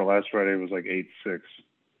report last Friday was like 8.6.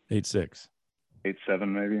 8.6. 8.7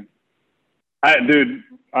 maybe. Dude,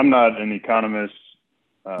 I'm not an economist.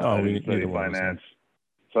 I didn't study finance,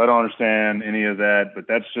 so I don't understand any of that. But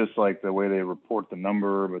that's just like the way they report the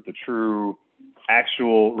number. But the true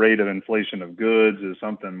actual rate of inflation of goods is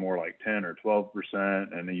something more like 10 or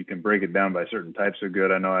 12%, and then you can break it down by certain types of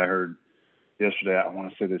good. I know I heard yesterday, I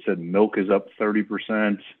want to say they said milk is up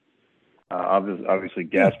 30%. Obviously,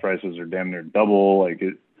 gas prices are damn near double. Like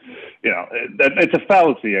it, it's a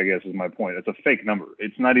fallacy, I guess, is my point. It's a fake number.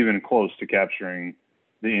 It's not even close to capturing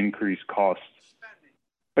the increased costs.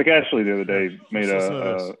 Like Ashley the other day made I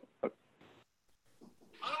don't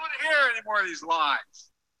want to hear any more of these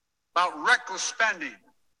lies about reckless spending.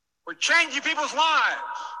 We're changing people's lives.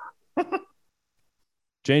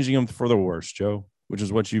 Changing them for the worse, Joe, which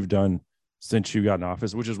is what you've done since you got in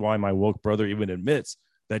office, which is why my woke brother even admits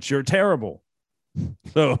that you're terrible.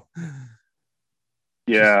 So,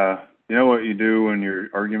 yeah, you know what you do when your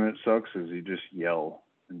argument sucks is you just yell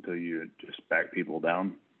until you just back people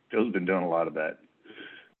down. Joe's been doing a lot of that.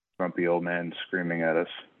 Grumpy old man screaming at us.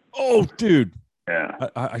 Oh, dude. Yeah.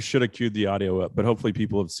 I should have queued the audio up, but hopefully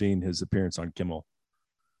people have seen his appearance on Kimmel.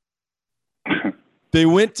 They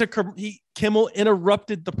went to Kimmel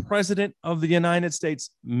interrupted the president of the United States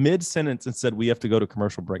mid-sentence and said, we have to go to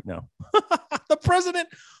commercial break now. The president,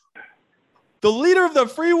 the leader of the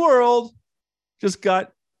free world, just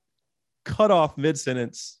got cut off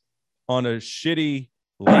mid-sentence on a shitty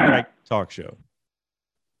late-night talk show.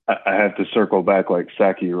 I have to circle back like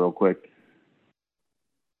Saki real quick.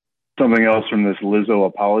 Something else from this Lizzo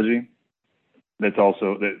apology that's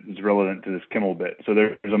relevant to this Kimmel bit. So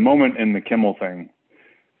there's a moment in the Kimmel thing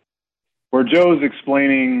where Joe's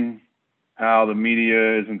explaining how the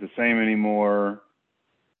media isn't the same anymore.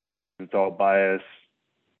 It's all biased.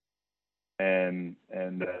 And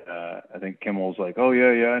I think Kimmel's like, oh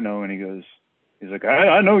yeah, I know. And he's like,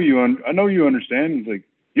 I know you understand. He's like,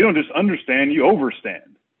 you don't just understand, you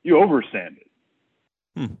overstand. You overstand it.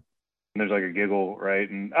 And there's like a giggle, right?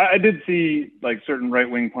 And I did see like certain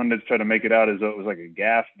right-wing pundits try to make it out as though it was like a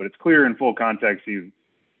gaffe, but it's clear in full context.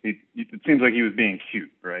 It seems like he was being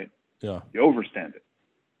cute, right? Yeah. You overstand it.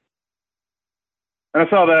 And I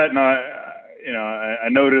saw that, and I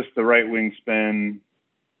noticed the right-wing spin,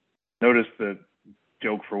 noticed the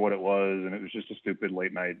joke for what it was, and it was just a stupid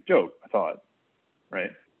late-night joke, I thought,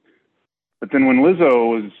 right? But then when Lizzo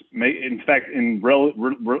was, in fact, in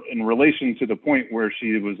relation to the point where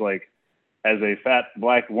she was like, as a fat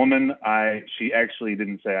black woman, she actually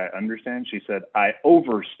didn't say I understand. She said I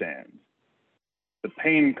overstand the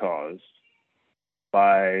pain caused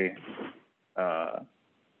by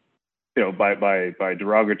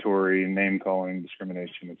derogatory name calling,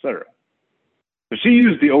 discrimination, etc. So she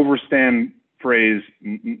used the overstand phrase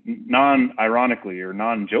non-ironically or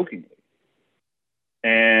non-jokingly,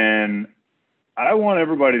 and I want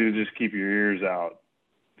everybody to just keep your ears out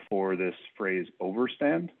for this phrase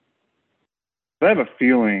overstand. I have a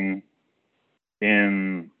feeling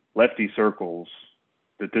in lefty circles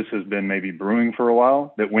that this has been maybe brewing for a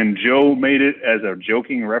while, that when Joe made it as a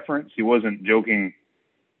joking reference, he wasn't joking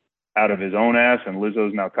out of his own ass and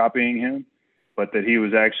Lizzo's now copying him, but that he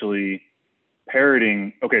was actually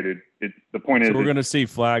parroting. Okay, the point is, we're going to see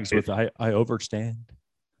flags with I overstand.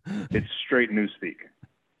 It's straight newspeak,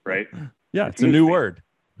 right? Yeah, it's a new word.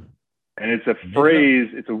 And it's a phrase,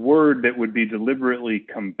 it's a word that would be deliberately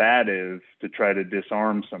combative to try to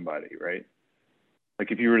disarm somebody, right?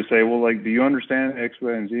 Like if you were to say, well, like, do you understand X,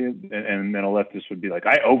 Y, and Z? And then a leftist would be like,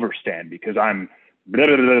 I overstand because I'm blah,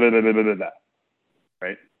 blah, blah, blah, blah, blah, blah,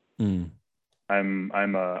 right?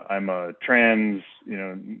 I'm a trans,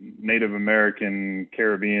 Native American,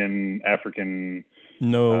 Caribbean, African,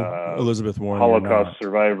 Elizabeth Warren, Holocaust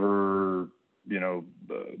survivor,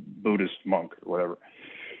 Buddhist monk or whatever.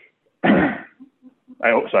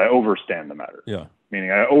 So I overstand the matter. Yeah. Meaning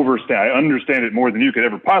I understand it more than you could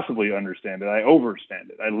ever possibly understand it. I overstand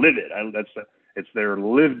it. I live it. It's their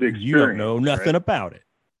lived experience. You don't know nothing about it.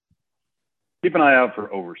 Keep an eye out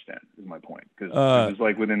for overstand is my point. Because it was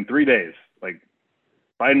like within 3 days, like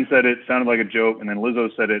Biden said it, sounded like a joke, and then Lizzo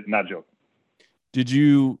said it, not joking. Did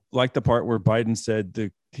you like the part where Biden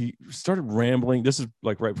said he started rambling? This is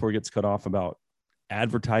like right before he gets cut off about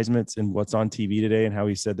advertisements and what's on TV today, and how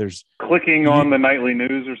he said there's clicking on the nightly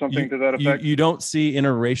news or something to that effect. You don't see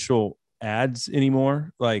interracial ads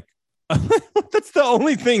anymore. Like that's the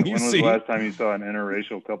only thing you see. When was the last time you saw an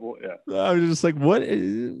interracial couple? Yeah. I was just like, what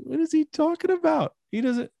is he talking about? He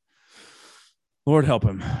doesn't. Lord help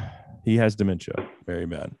him. He has dementia. Very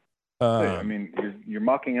bad. I mean, you're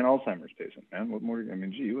mocking an Alzheimer's patient, man. What more? I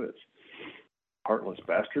mean, gee whiz. Heartless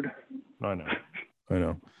bastard. I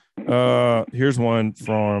know. Here's one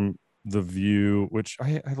from The View, which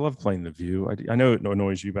I love playing The View. I know it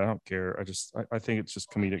annoys you, but I don't care. I think it's just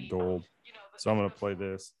comedic gold. So I'm going to play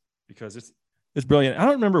this because it's brilliant. I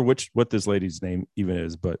don't remember what this lady's name even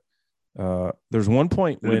is, but there's one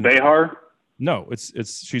point when Behar. No,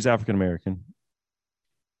 it's she's African American.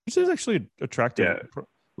 She's actually attractive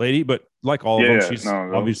lady, but like all of them, she's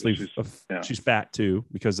obviously she's she's fat too,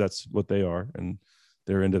 because that's what they are, and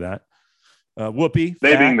they're into that. Whoopi,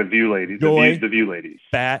 they fat. being the View ladies, Joy, the View ladies,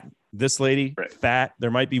 fat. This lady, right. fat.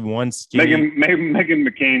 There might be one skinny. Meghan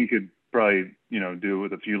McCain could probably, do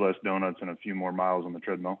with a few less donuts and a few more miles on the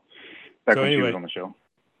treadmill. Back when she was on the show.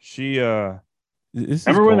 She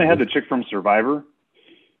remember when they had the chick from Survivor?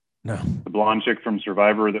 No. The blonde chick from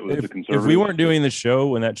Survivor that was the conservative. If we weren't doing the show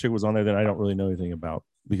when that chick was on there, then I don't really know anything about,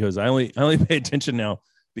 because I only pay attention now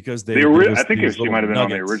because they. I think she might have been on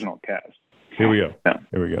the original cast. Here we go. Yeah.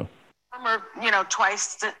 Here we go. Former,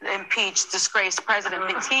 twice impeached, disgraced president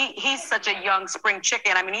thinks he's such a young spring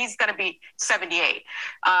chicken. I mean, he's going to be 78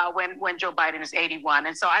 when Joe Biden is 81,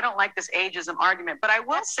 and so I don't like this ageism argument. But I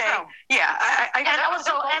will say,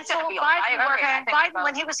 Biden,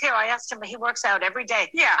 when he was here, I asked him. He works out every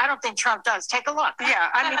day. Yeah, I don't think Trump does. Take a look. Yeah,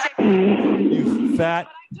 I mean, you fat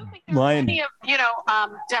lion. Many of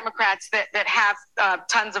Democrats that have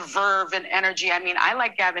tons of verve and energy. I mean, I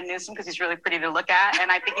like Gavin Newsom because he's really pretty to look at,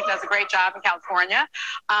 and I think he does a great job in California.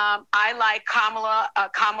 I like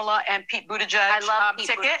Kamala and Pete Buttigieg. I love Pete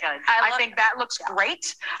ticket. I think that looks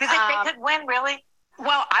great. You think they could win, really?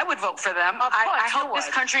 Well, I would vote for them. I hope this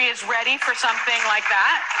country is ready for something like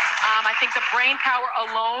that. I think the brain power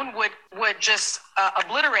alone would just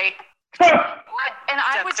obliterate. And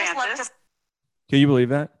I would just love to. Can you believe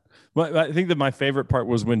that? Well, I think that my favorite part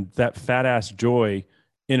was when that fat ass Joy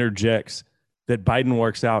interjects that Biden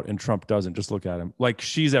works out and Trump doesn't. Just look at him. Like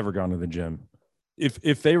she's ever gone to the gym.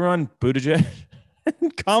 If they run Buttigieg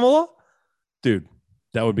and Kamala, dude,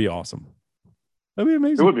 that would be awesome. That'd be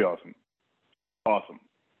amazing. It would be awesome. Awesome.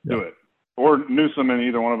 Do it. Or Newsom in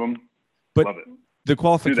either one of them. But love it. The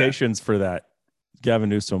qualifications for that, Gavin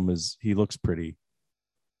Newsom he looks pretty.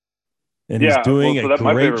 And he's doing a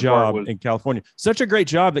great job in California. Such a great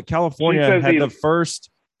job that California had the first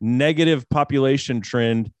negative population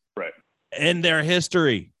trend in their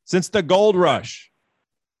history since the gold rush.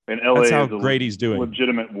 And LA That's how is great he's doing.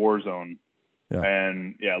 Legitimate war zone. Yeah.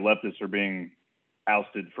 And leftists are being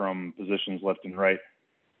ousted from positions left and right.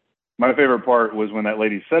 My favorite part was when that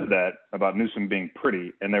lady said that about Newsom being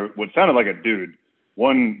pretty, and what sounded like a dude.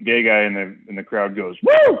 One gay guy in the crowd goes,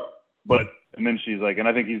 "Woo!" And then she's like, and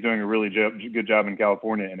I think he's doing a really good job in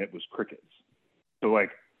California, and it was crickets. So,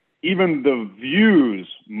 like, even the View's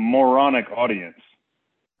moronic audience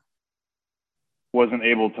wasn't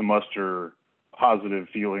able to muster positive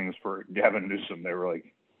feelings for Gavin Newsom. They were like,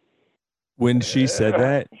 when she said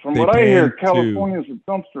that, from what I hear, California's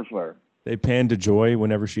a dumpster fire. They panned to Joy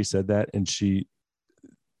whenever she said that, and you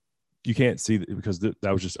can't see that because that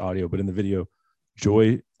was just audio, but in the video,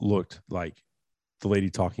 Joy looked like the lady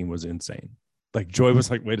talking was insane. Like Joy was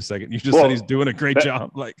like, wait a second, you just said he's doing a great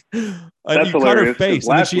job. Like, and you cut her face,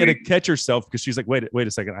 and then she had to catch herself because she's like, wait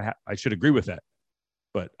a second, I should agree with that,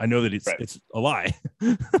 but I know that it's a lie.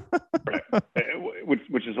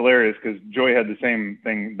 Which is hilarious because Joy had the same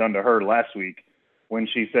thing done to her last week when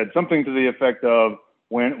she said something to the effect of,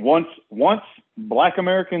 once Black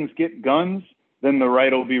Americans get guns, then the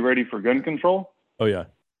right will be ready for gun control. Oh yeah,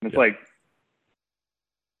 and it's like,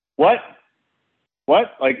 what?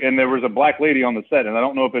 Like, and there was a black lady on the set, and I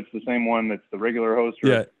don't know if it's the same one that's the regular host.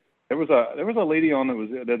 Or there was a lady on that was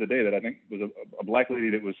the other day that I think was a black lady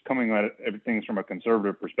that was coming at everything from a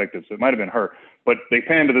conservative perspective. So it might have been her, but they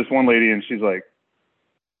panned to this one lady, and she's like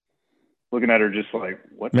looking at her, just like,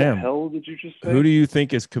 what the hell did you just say? Who do you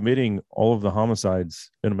think is committing all of the homicides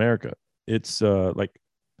in America? It's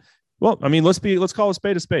well, I mean, let's call a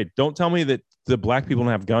spade a spade. Don't tell me that the black people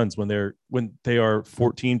don't have guns when they are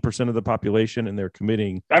 14% of the population and they're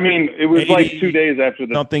committing. I mean, it was like 2 days after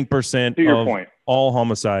the something percent of all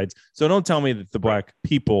homicides. So don't tell me that the black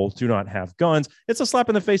people do not have guns. It's a slap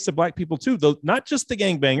in the face to black people too, though, not just the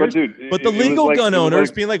gangbangers, but the legal gun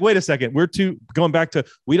owners being like, wait a second, going back to,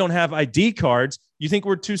 we don't have ID cards. You think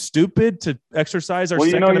we're too stupid to exercise our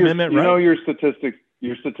Second Amendment right? You know, your statistics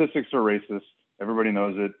are racist. Everybody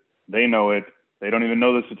knows it. They know it. They don't even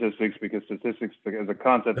know the statistics because statistics as a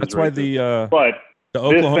concept that's is why racist. The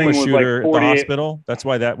Oklahoma shooter at the hospital, that's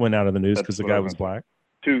why that went out of the news, because the guy was black.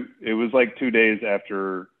 It was like 2 days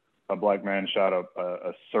after a black man shot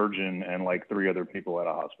a surgeon and like 3 other people at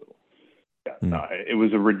a hospital. It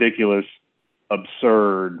was a ridiculous,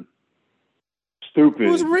 absurd, stupid.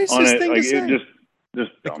 It was a racist thing to say.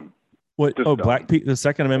 Just dumb. What? Just dumb. Black people. The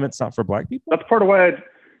Second Amendment's not for black people. That's part of why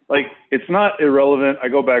it's not irrelevant. I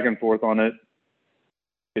go back and forth on it.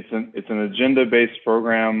 It's an agenda-based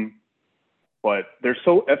program, but they're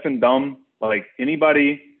so effing dumb. Like,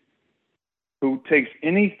 anybody who takes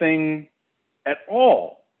anything at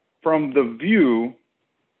all from The View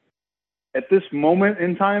at this moment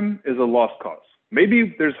in time is a lost cause.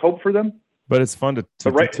 Maybe there's hope for them. But it's fun to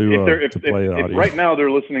play the audio. Right now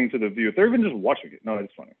they're listening to The View, if they're even just watching it, no,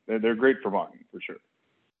 it's funny. They're great for mine, for sure.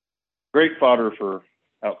 Great fodder for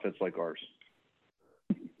outfits like ours.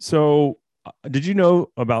 So, did you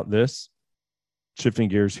know about this? Shifting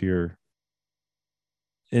gears here.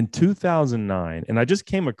 In 2009, and I just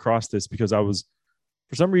came across this because I was,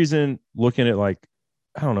 for some reason, looking at I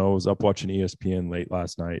was up watching ESPN late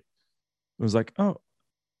last night. It was like, oh,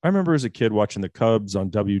 I remember as a kid watching the Cubs on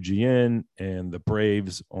WGN and the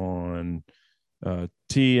Braves on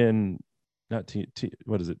TNN.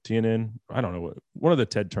 I don't know one of the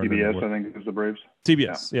Ted Turner. TBS, I think, is the Braves.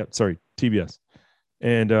 TBS, yeah, sorry, TBS.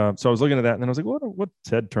 And so I was looking at that, and then I was like, what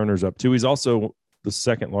Ted Turner's up to? He's also the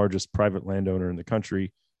second largest private landowner in the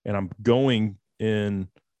country, and I'm going in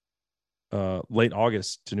late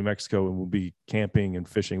August to New Mexico, and we'll be camping and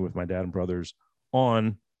fishing with my dad and brothers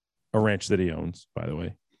on a ranch that he owns, by the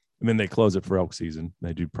way. And then they close it for elk season.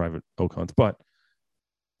 They do private elk hunts. But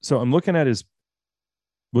so I'm looking at his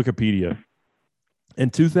Wikipedia.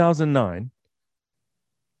 In 2009,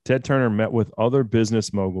 Ted Turner met with other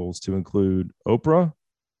business moguls to include Oprah,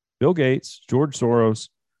 Bill Gates, George Soros,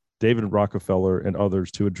 David Rockefeller, and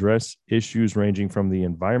others to address issues ranging from the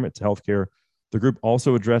environment to healthcare. The group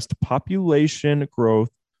also addressed population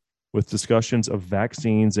growth with discussions of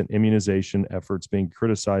vaccines and immunization efforts being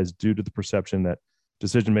criticized due to the perception that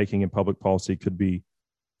decision-making in public policy could be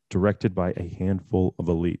directed by a handful of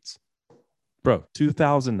elites. Bro,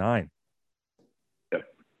 2009. Yep.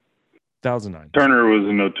 2009. Turner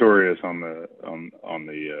was notorious on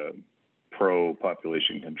the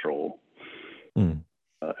pro-population control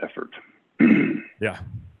effort. Yeah.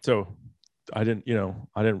 So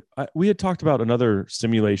we had talked about another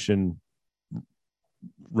simulation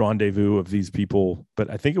rendezvous of these people, but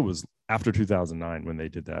I think it was after 2009 when they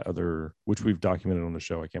did that other, which we've documented on the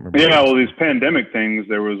show. I can't remember. Yeah, well, these pandemic things.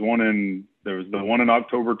 There was the one in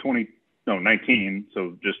October 19.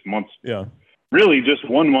 So just months. Yeah. Really, just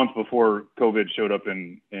 1 month before COVID showed up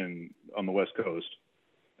on the West Coast,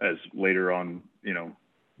 as later on,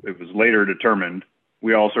 it was later determined.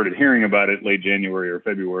 We all started hearing about it late January or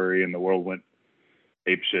February, and the world went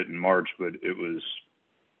apeshit in March. But it was,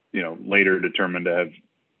 later determined to have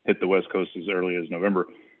hit the West Coast as early as November.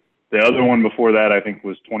 The other one before that, I think,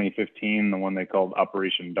 was 2015, the one they called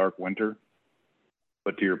Operation Dark Winter.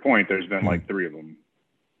 But to your point, there's been like 3 of them.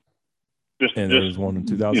 There was one in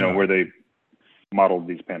 2000, where they modeled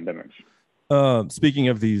these pandemics. Speaking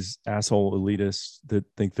of these asshole elitists that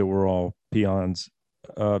think that we're all peons,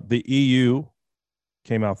 the EU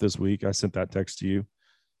came out this week. I sent that text to you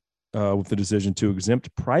with the decision to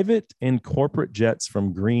exempt private and corporate jets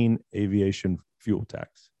from green aviation fuel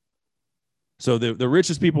tax. So the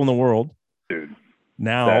richest people in the world, dude,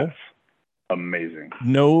 now that's amazing.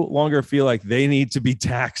 No longer feel like they need to be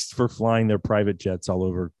taxed for flying their private jets all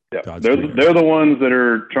over. Yeah, God's they're the ones that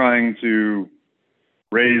are trying to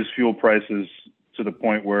raise fuel prices to the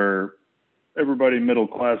point where everybody middle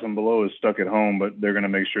class and below is stuck at home, but they're going to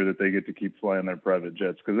make sure that they get to keep flying their private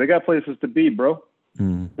jets because they got places to be, bro.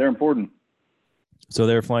 They're important. So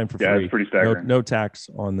they're flying for free. Yeah, it's pretty staggering. No tax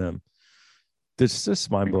on them. This is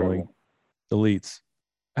just mind-blowing. Elites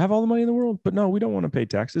have all the money in the world, but no, we don't want to pay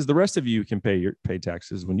taxes. The rest of you can pay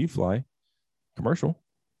taxes when you fly commercial,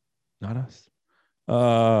 not us.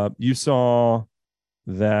 You saw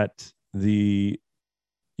that the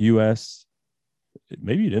U.S.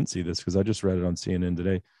 Maybe you didn't see this because I just read it on CNN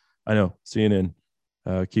today. I know CNN.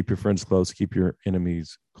 Keep your friends close, keep your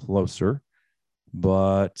enemies closer.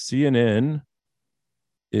 But CNN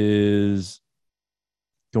is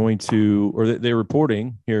going to, or they're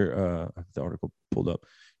reporting here, I have the article pulled up.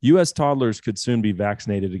 U.S. toddlers could soon be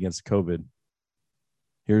vaccinated against COVID.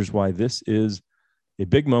 Here's why this is a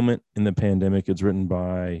big moment in the pandemic. It's written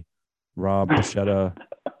by Rob Bichetta,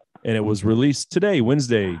 and it was released today,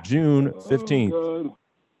 Wednesday, June 15th. Oh,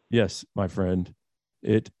 yes, my friend.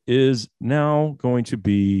 It is now going to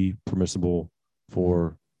be permissible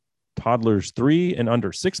for toddlers 3 and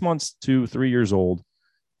under, 6 months to 3 years old,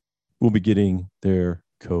 will be getting their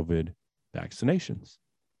COVID vaccinations.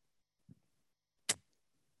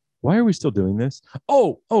 Why are we still doing this?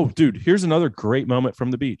 Oh, dude, here's another great moment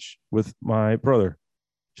from the beach with my brother,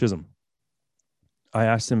 Chisum. I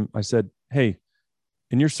asked him, I said, hey,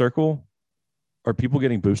 in your circle, are people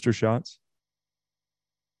getting booster shots?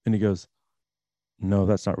 And he goes, no,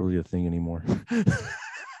 that's not really a thing anymore.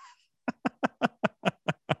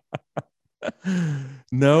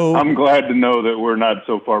 No. I'm glad to know that we're not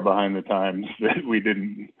so far behind the times that we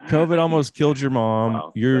didn't. COVID almost killed your mom.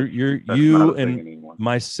 Wow. You and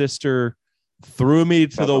my sister threw me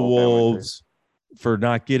to Got the the whole family wolves for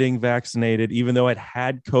not getting vaccinated, even though I'd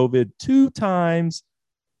had COVID 2 times.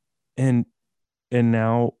 And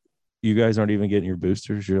now you guys aren't even getting your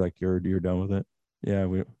boosters. You're like, you're done with it. Yeah.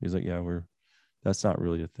 He's like, yeah, that's not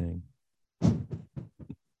really a thing.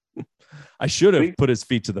 I should have put his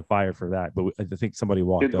feet to the fire for that, but I think somebody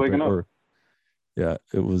walked up. Yeah,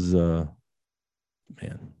 it was, man.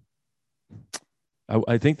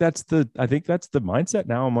 I think that's the mindset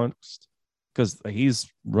now amongst, because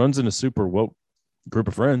he's runs in a super woke group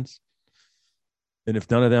of friends. And if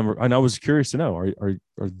none of them are, and I was curious to know, are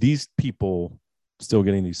these people still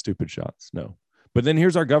getting these stupid shots? No. But then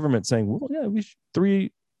here's our government saying, well, yeah, we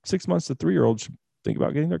should 6 months to 3-year-olds should think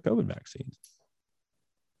about getting their COVID vaccines.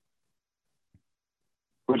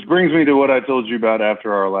 Which brings me to what I told you about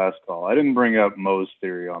after our last call. I didn't bring up Mo's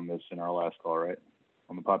theory on this in our last call, right?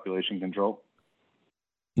 On the population control.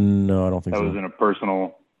 No, I don't think that so. Was in a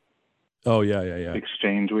personal. Oh yeah.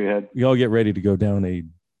 Exchange we had. Y'all get ready to go down a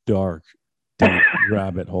dark, deep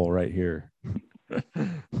rabbit hole right here.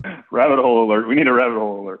 Rabbit hole alert. We need a rabbit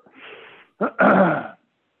hole alert.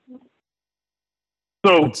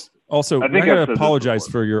 So also, I gotta apologize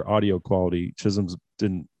for your audio quality. Chisum's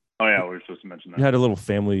didn't. Oh yeah, we were supposed to mention that. He had a little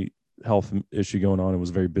family health issue going on and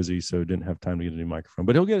was very busy, so didn't have time to get a new microphone.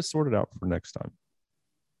 But he'll get it sorted out for next time.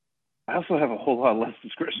 I also have a whole lot less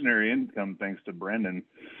discretionary income thanks to Brandon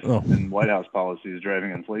and White House policies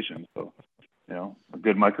driving inflation. So, a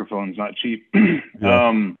good microphone's not cheap.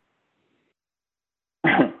 Yeah.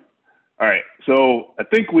 All right. So I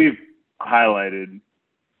think we've highlighted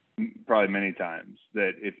probably many times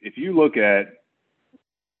that if you look at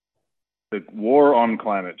the war on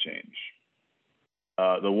climate change,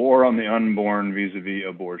 the war on the unborn vis-a-vis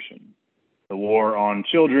abortion, the war on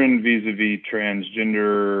children vis-a-vis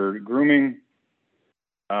transgender grooming,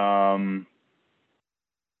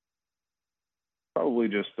 probably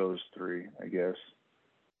just those three, I guess.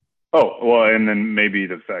 Oh, well, and then maybe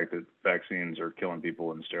the fact that vaccines are killing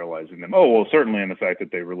people and sterilizing them. Oh, well, certainly in the fact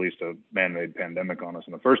that they released a man-made pandemic on us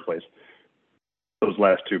in the first place. Those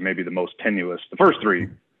last two, maybe the most tenuous. The first three,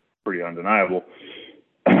 pretty undeniable.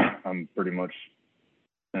 I'm pretty much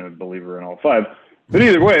a believer in all five. But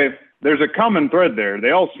either way, there's a common thread there.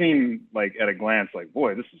 They all seem like, at a glance, like,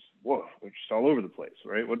 boy, this is, whoa, we're just all over the place,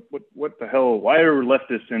 right? What the hell? Why are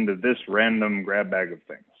leftists into this random grab bag of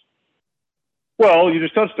things? Well, you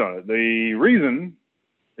just touched on it. The reason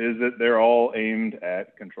is that they're all aimed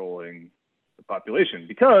at controlling the population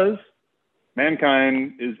because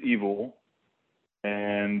mankind is evil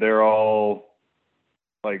and they're all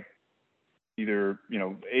like either,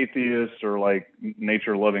 atheists or like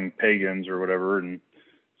nature-loving pagans or whatever, and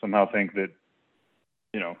somehow think that,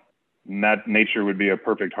 not nature would be a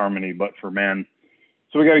perfect harmony but for man.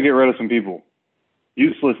 So we got to get rid of some people.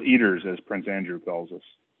 Useless eaters, as Prince Andrew calls us.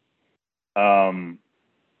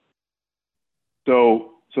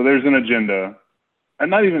 So there's an agenda, and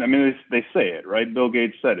not even, they say it, right? Bill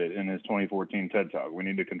Gates said it in his 2014 TED Talk. We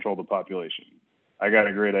need to control the population. I got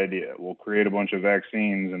a great idea. We'll create a bunch of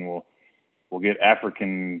vaccines and we'll get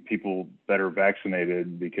African people better vaccinated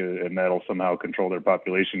and that'll somehow control their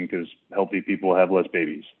population because healthy people have less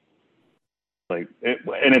babies. And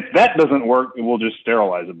if that doesn't work, we'll just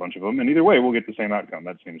sterilize a bunch of them. And either way, we'll get the same outcome.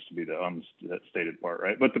 That seems to be the unstated part,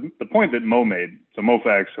 right? But the point that Mo made, so Mo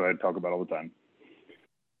Facts, who I talk about all the time,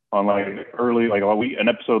 on an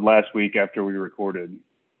episode last week after we recorded,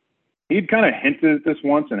 he'd kind of hinted at this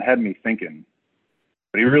once and had me thinking.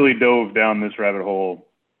 But he really dove down this rabbit hole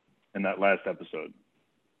in that last episode.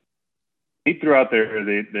 He threw out there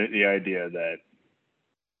the idea that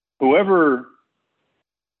whoever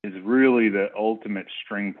is really the ultimate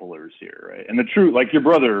string pullers here, right? And the truth, like your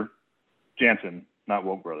brother, Jansen, not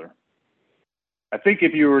woke brother. I think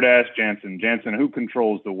if you were to ask Jansen, who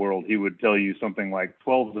controls the world, he would tell you something like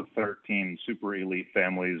 12 to 13 super elite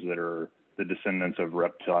families that are the descendants of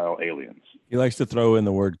reptile aliens. He likes to throw in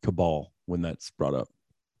the word cabal when that's brought up.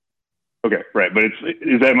 Okay, right. But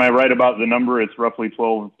am I right about the number? It's roughly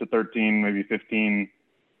 12 to 13, maybe 15,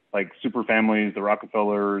 like super families, the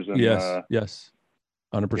Rockefellers. And, yes.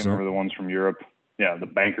 100%. Remember the ones from Europe? Yeah, the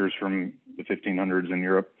bankers from the 1500s in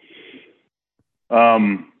Europe.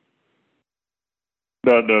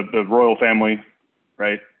 The royal family,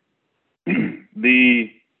 right? They're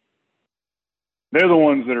the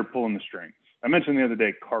ones that are pulling the strings. I mentioned the other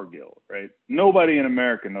day Cargill, right? Nobody in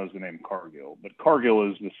America knows the name Cargill, but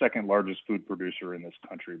Cargill is the second largest food producer in this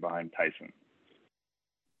country behind Tyson.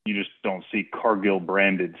 You just don't see Cargill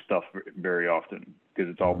branded stuff very often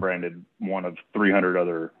because it's all branded one of 300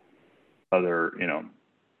 other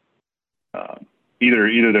either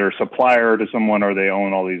they're a supplier to someone or they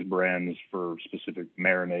own all these brands for specific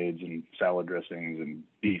marinades and salad dressings and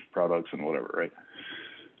beef products and whatever, right?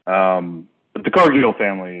 But the Cargill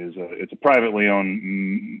family it's a privately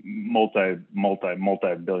owned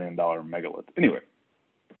multi-billion dollar megalith. Anyway,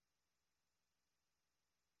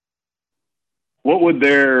 what would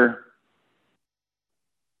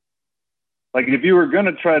if you were going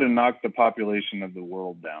to try to knock the population of the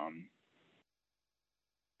world down,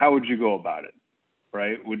 how would you go about it?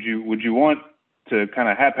 Right? Would you want to kind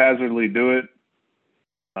of haphazardly do it?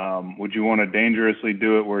 Would you want to dangerously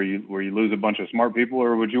do it where you lose a bunch of smart people,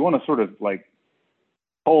 or would you want to sort of like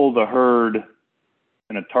pull the herd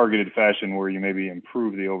in a targeted fashion where you maybe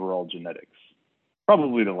improve the overall genetics?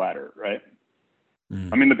 Probably the latter, right?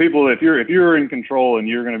 I mean, the people, if you're in control and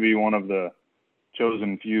you're going to be one of the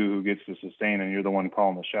chosen few who gets to sustain and you're the one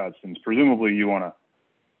calling the shots, then presumably you want to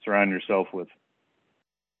surround yourself with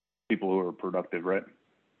people who are productive, right?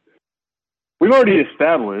 We've already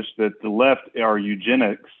established that the left are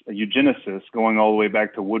eugenicists going all the way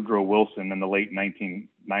back to Woodrow Wilson in the late 19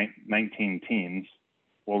 teens,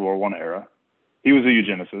 World War I era. He was a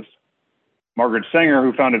eugenicist. Margaret Sanger,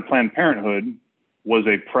 who founded Planned Parenthood, was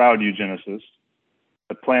a proud eugenicist.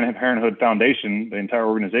 The Planned Parenthood Foundation, the entire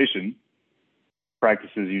organization,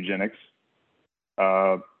 practices eugenics.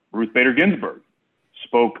 Ruth Bader Ginsburg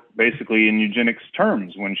spoke basically in eugenics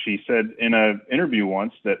terms when she said in an interview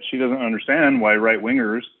once that she doesn't understand why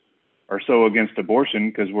right-wingers are so against abortion,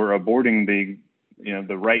 because we're aborting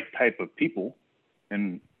the right type of people,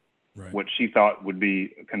 and what she thought would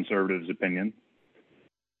be a conservative's opinion.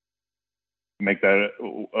 Make that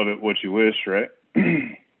of it what you wish, right?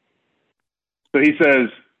 So he says,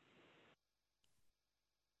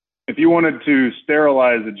 if you wanted to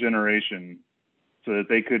sterilize a generation so that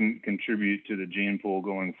they couldn't contribute to the gene pool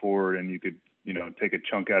going forward, and you could, take a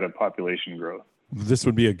chunk out of population growth, this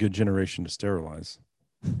would be a good generation to sterilize.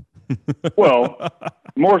 Well,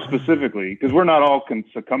 more specifically, because we're not all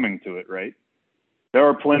succumbing to it, right? There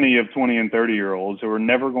are plenty of 20 and 30-year-olds who are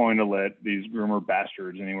never going to let these groomer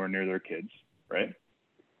bastards anywhere near their kids, right?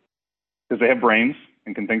 Because they have brains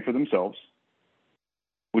and can think for themselves.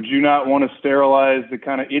 Would you not want to sterilize the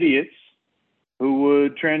kind of idiots who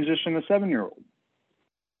would transition a 7-year-old?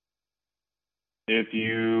 If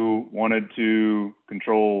you wanted to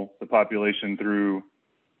control the population through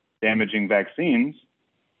damaging vaccines,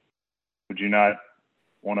 would you not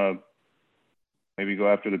want to maybe go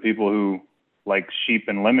after the people who, like sheep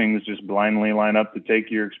and lemmings, just blindly line up to take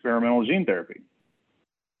your experimental gene therapy?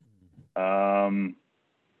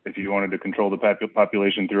 If you wanted to control the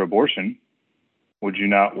population through abortion, would you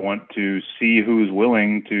not want to see who's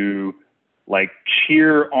willing to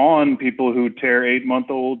cheer on people who tear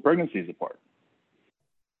 8-month-old pregnancies apart?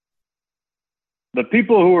 The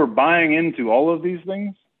people who are buying into all of these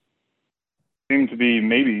things seem to be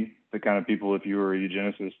maybe the kind of people, if you were a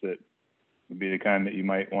eugenicist, that would be the kind that you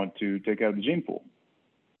might want to take out of the gene pool.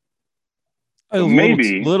 So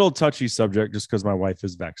maybe little touchy subject just because my wife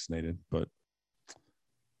is vaccinated, but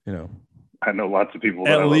I know lots of people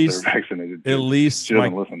that they're vaccinated too. At least she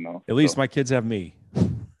doesn't listen though. At least my kids have me.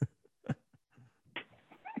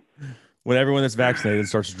 When everyone that's vaccinated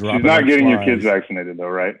starts dropping, she's not getting your kids vaccinated though,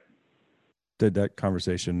 right? That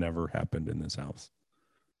conversation never happened in this house.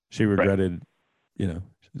 She regretted,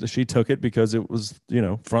 she took it because it was,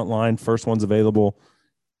 frontline, first ones available.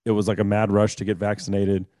 It was like a mad rush to get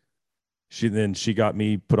vaccinated. She got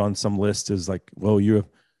me put on some list as like, well, your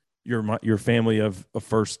family of a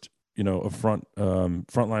first, a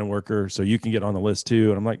frontline worker, so you can get on the list too.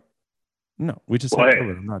 And I'm like, no, we just have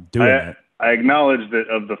COVID. I'm not doing that. I acknowledge that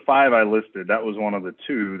of the 5 I listed, that was one of the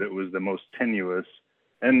 2 that was the most tenuous.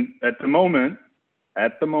 And at the moment,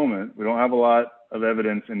 we don't have a lot of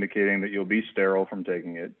evidence indicating that you'll be sterile from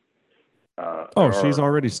taking it. She's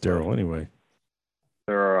already sterile anyway.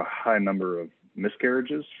 There are a high number of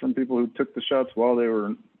miscarriages from people who took the shots while they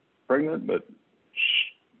were pregnant, but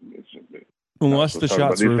unless the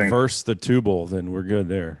shots reverse the tubal, then we're good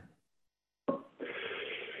there.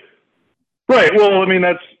 Right. Well, I mean,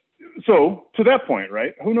 that's so to that point,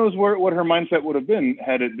 right? Who knows what her mindset would have been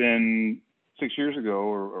had it been 6 years ago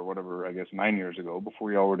or whatever, I guess 9 years ago,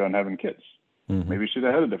 before y'all were done having kids. Mm-hmm. Maybe she'd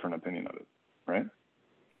have had a different opinion of it, right?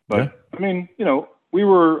 But, I mean, we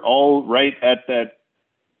were all right at that.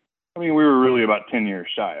 I mean, we were really about 10 years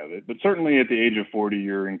shy of it. But certainly at the age of 40,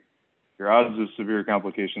 your odds of severe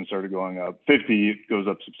complications started going up. 50 goes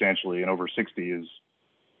up substantially, and over 60 is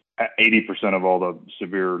 80% of all the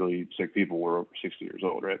severely sick people were over 60 years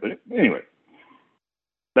old, right? But anyway,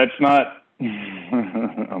 that's not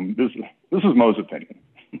this is Mo's opinion.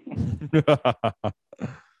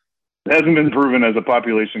 hasn't been proven as a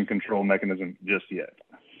population control mechanism just yet.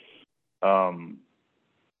 So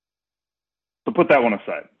put that one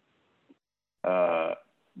aside.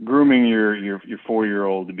 Grooming your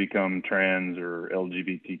 4-year-old to become trans or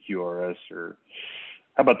LGBTQRS, or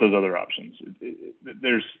how about those other options?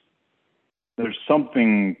 There's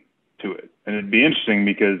something to it, and it'd be interesting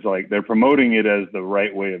because like they're promoting it as the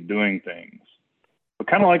right way of doing things, but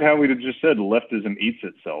kind of like how we just said, leftism eats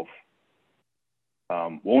itself.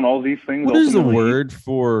 Won't all these things? What is the word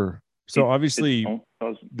for? So obviously,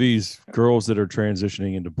 these girls that are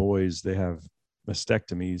transitioning into boys, they have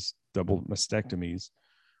mastectomies, double mastectomies,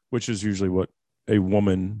 which is usually what a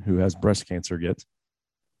woman who has breast cancer gets.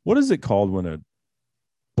 What is it called when a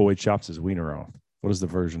boy chops his wiener off? What is the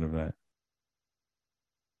version of that?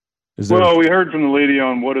 Well, we heard from the lady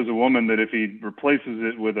on What is a Woman that if he replaces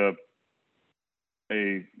it with a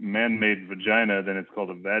man-made vagina, then it's called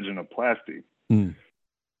a vaginoplasty.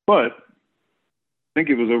 But I think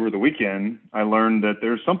it was over the weekend, I learned that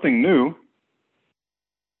there's something new,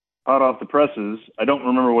 hot off the presses. I don't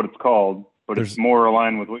remember what it's called, but it's more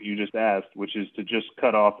aligned with what you just asked, which is to just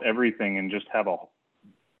cut off everything and just have no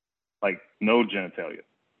genitalia.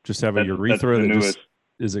 Just have a urethra that just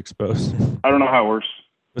is exposed. I don't know how it works.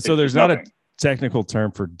 But so there's not a technical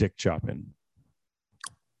term for dick chopping.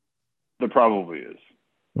 There probably is.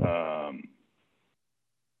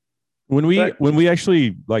 When we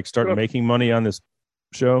actually start making money on this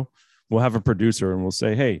show, we'll have a producer and we'll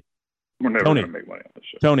say, "Hey, we're never going to make money on this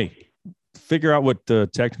show. Tony, figure out what the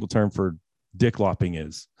technical term for dick lopping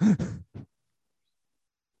is."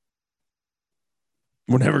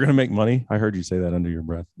 We're never going to make money. I heard you say that under your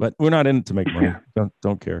breath, but we're not in it to make money.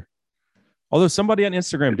 Don't care. Although somebody on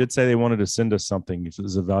Instagram did say they wanted to send us something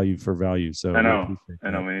as a value for value. So I know. We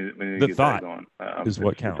need to get that going. Is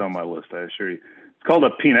what counts. It's on my list, I assure you. It's called a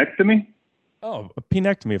penectomy. Oh, a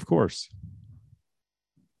penectomy, of course.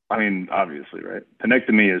 I mean, obviously, right?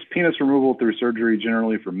 Penectomy is penis removal through surgery,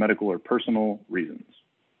 generally for medical or personal reasons.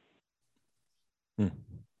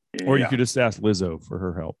 Or you could just ask Lizzo for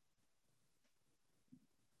her help.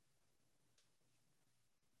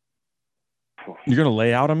 You're going to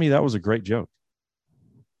lay out on me? That was a great joke.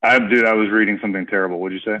 I was reading something terrible.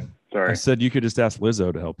 What'd you say? Sorry. I said you could just ask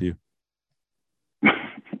Lizzo to help you. She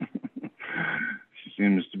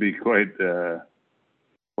seems to be quite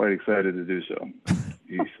excited to do so.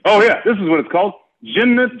 Oh, yeah. This is what it's called.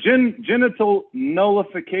 Genital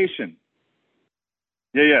nullification.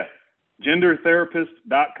 Yeah.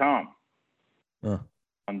 Gendertherapist.com. On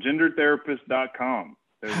gendertherapist.com.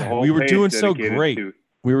 There's a whole we were page doing so dedicated great. to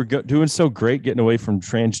We were doing so great getting away from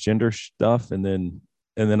transgender stuff, and then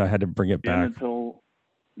I had to bring it back. Genital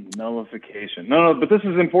nullification. No, but this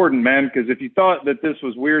is important, man, because if you thought that this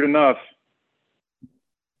was weird enough,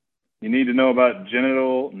 you need to know about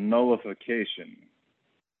genital nullification.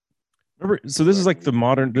 Remember, so this is like the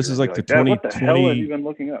modern. This is like the 2022 what the hell have you been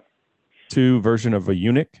looking up? Version of a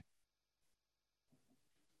eunuch.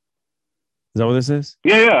 Is that what this is?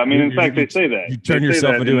 Yeah. I mean, in fact, they say that you turn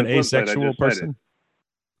yourself into an asexual person.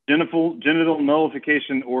 Genital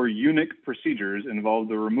nullification or eunuch procedures involve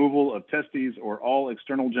the removal of testes or all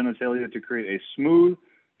external genitalia to create a smooth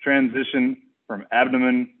transition from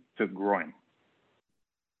abdomen to groin.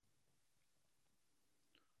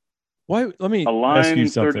 Why? Let me ask you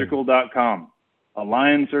something. AlignSurgical.com.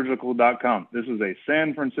 AlignSurgical.com. This is a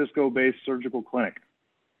San Francisco-based surgical clinic.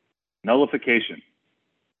 Nullification.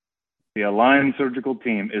 The Align Surgical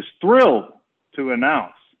team is thrilled to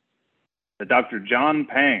announce that Dr. John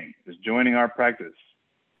Pang is joining our practice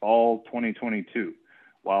fall 2022.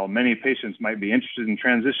 While many patients might be interested in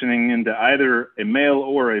transitioning into either a male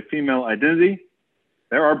or a female identity,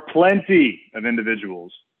 there are plenty of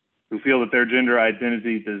individuals who feel that their gender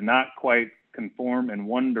identity does not quite conform in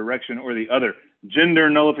one direction or the other. Gender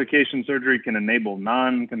nullification surgery can enable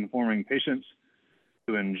non-conforming patients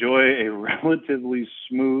to enjoy a relatively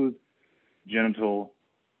smooth genital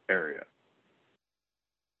area.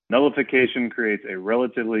 Nullification creates a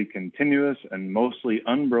relatively continuous and mostly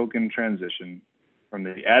unbroken transition from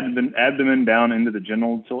the abdomen down into the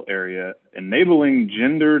genital area, enabling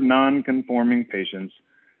gender non-conforming patients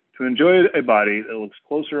to enjoy a body that looks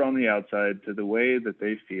closer on the outside to the way that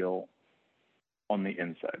they feel on the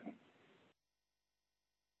inside.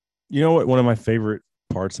 You know what one of my favorite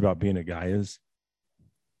parts about being a guy is?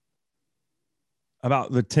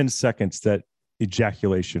 About the 10 seconds that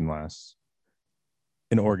ejaculation lasts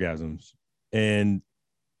in orgasms. And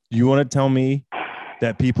you want to tell me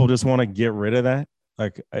that people just want to get rid of that?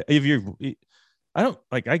 Like, if you're, I don't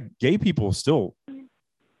like, gay people still,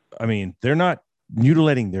 I mean, they're not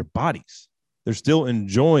mutilating their bodies. They're still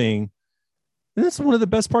enjoying. And that's one of the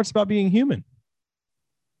best parts about being human,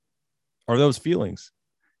 are those feelings.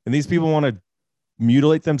 And these people want to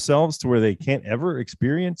mutilate themselves to where they can't ever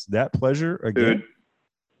experience that pleasure again. Dude.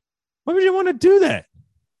 Why would you want to do that?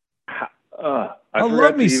 I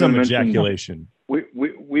love me some ejaculation.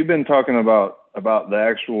 We've been talking about the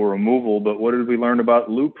actual removal, but what did we learn about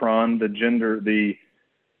Lupron, the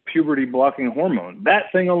puberty blocking hormone? That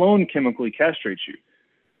thing alone chemically castrates you.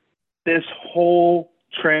 This whole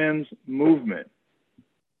trans movement,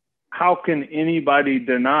 how can anybody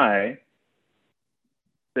deny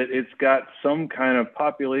that it's got some kind of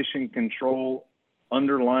population control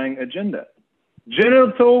underlying agenda?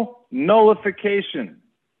 Genital nullification.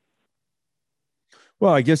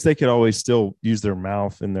 Well, I guess they could always still use their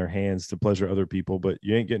mouth and their hands to pleasure other people, but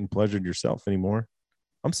you ain't getting pleasured yourself anymore.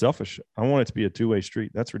 I'm selfish. I want it to be a two-way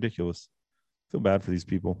street. That's ridiculous. I feel bad for these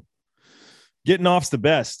people. Getting off's the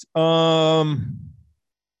best.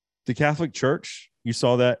 The Catholic Church, you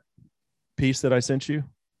saw that piece that I sent you?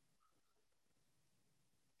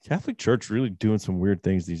 Catholic Church really doing some weird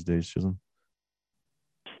things these days, Chisum.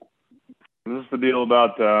 Is this the deal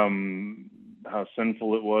about how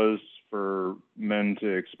sinful it was for men to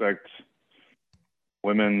expect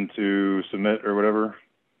women to submit or whatever?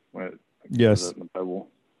 Yes. In the Bible?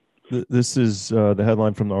 This is the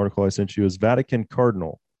headline from the article I sent you is Vatican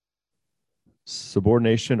Cardinal.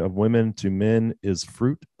 Subordination of women to men is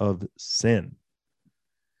fruit of sin.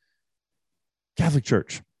 Catholic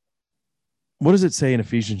Church. What does it say in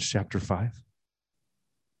Ephesians chapter 5?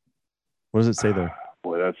 What does it say there?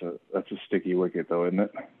 Boy, that's a sticky wicket, though, isn't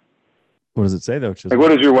it? What does it say, though? Like, what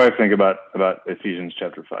does your wife think about Ephesians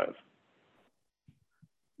chapter 5?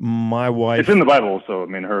 My wife... It's in the Bible, so, I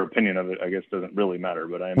mean, her opinion of it, I guess, doesn't really matter.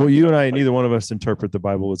 But Well, you and I, neither one of us interpret the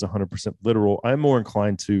Bible as 100% literal. I'm more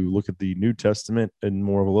inclined to look at the New Testament in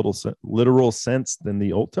more of a literal sense than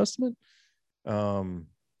the Old Testament.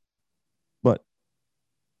 But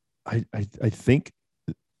I think,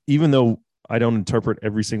 even though I don't interpret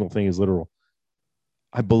every single thing as literal,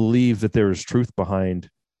 I believe that there is truth behind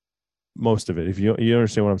most of it. If you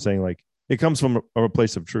understand what I'm saying, like, it comes from a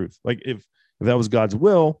place of truth. Like, if that was God's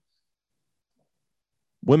will,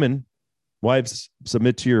 women, wives,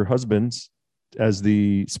 submit to your husbands as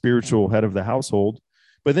the spiritual head of the household.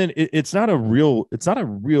 But then it's not a real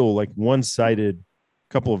like one-sided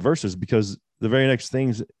couple of verses, because the very next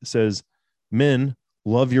thing says, men,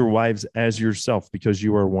 love your wives as yourself because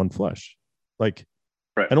you are one flesh. Like,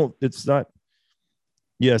 right. It's not,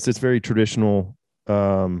 yes, it's very traditional.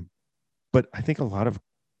 But I think a lot of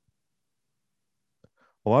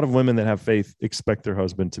women that have faith expect their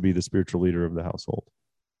husband to be the spiritual leader of the household.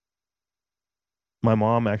 My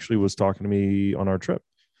mom actually was talking to me on our trip.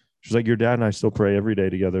 She's like, your dad and I still pray every day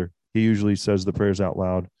together. He usually says the prayers out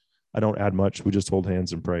loud. I don't add much. We just hold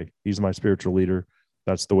hands and pray. He's my spiritual leader.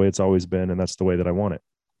 That's the way it's always been, and that's the way that I want it.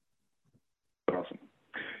 Awesome.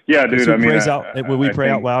 Yeah, dude. I mean, when we pray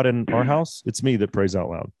out loud in our house, it's me that prays out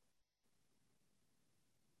loud.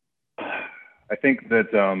 I think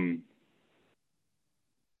that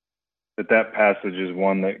that passage is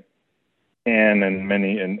one that can and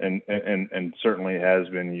many and certainly has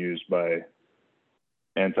been used by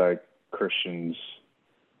anti-Christians,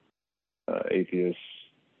 atheists,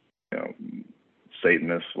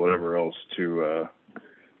 Satanists, whatever else, to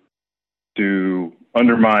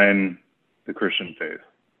undermine the Christian faith.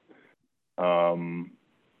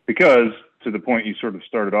 Because, to the point you sort of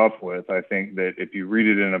started off with, I think that if you read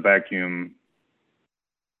it in a vacuum,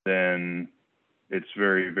 then it's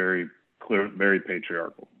very, very clear, very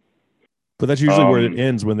patriarchal. But that's usually where it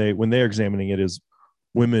ends when they're examining it, is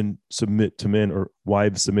women submit to men or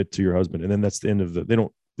wives submit to your husband, and then that's the end of they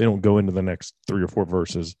don't go into the next 3 or 4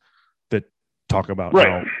 verses that talk about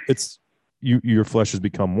how it's your flesh has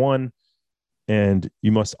become one, and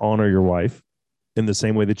you must honor your wife in the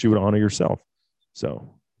same way that you would honor yourself.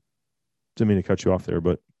 So, didn't mean to cut you off there,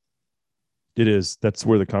 but that's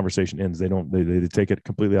where the conversation ends. They take it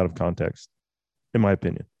completely out of context, in my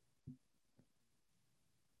opinion.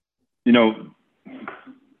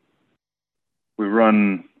 We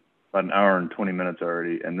run about an hour and 20 minutes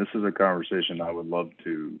already, and this is a conversation I would love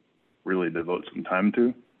to really devote some time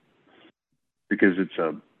to, because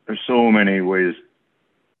there's so many ways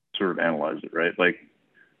to sort of analyze it, right? Like,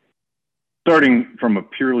 starting from a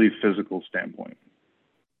purely physical standpoint,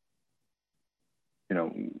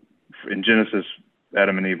 in Genesis,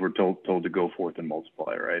 Adam and Eve were told to go forth and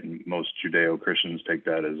multiply, right? And most Judeo-Christians take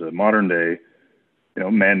that as a modern day,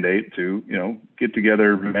 mandate to, get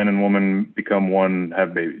together, man and woman, become one,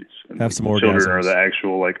 have babies. And have some orgasms. Children are the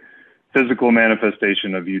actual, like, physical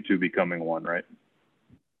manifestation of you two becoming one, right?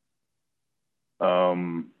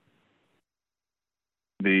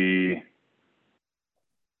 the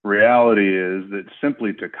reality is that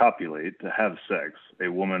simply to copulate, to have sex, a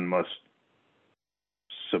woman must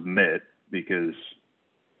submit, because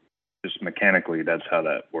just mechanically that's how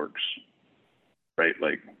that works, right?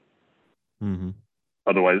 Like,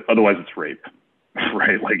 otherwise it's rape,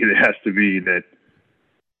 right? Like, it has to be that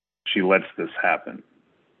she lets this happen,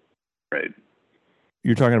 right?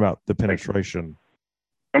 You're talking about the penetration.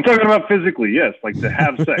 I'm talking about physically, yes, like to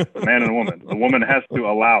have sex, a man and a woman. The woman has to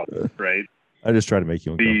allow it, right? I just try to make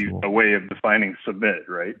you uncomfortable. Be a way of defining submit,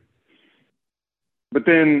 right? But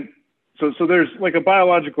then, so there's like a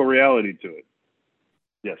biological reality to it.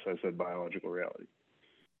 Yes, I said biological reality.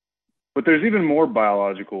 But there's even more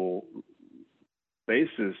biological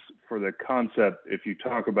basis for the concept if you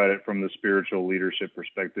talk about it from the spiritual leadership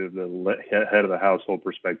perspective, the head of the household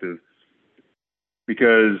perspective.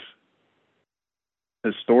 Because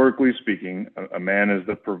historically speaking, a man is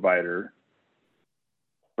the provider,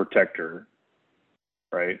 protector,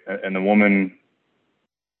 right? And the woman,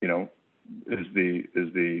 you know, is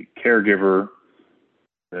the caregiver,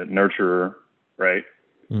 the nurturer, right?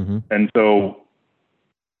 And so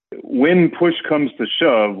when push comes to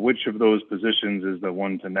shove, which of those positions is the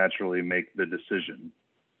one to naturally make the decision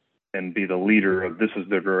and be the leader of this is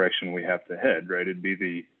the direction we have to head, right? It'd be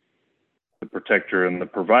the protector and the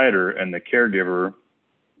provider, and the caregiver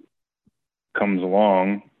comes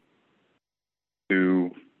along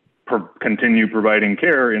to continue providing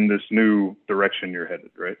care in this new direction you're headed,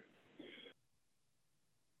 right?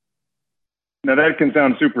 Now that can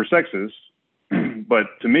sound super sexist, but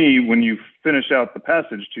to me, when you finish out the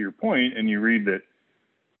passage, to your point, and you read that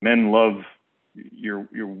men love your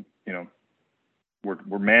you know, we're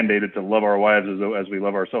mandated to love our wives as we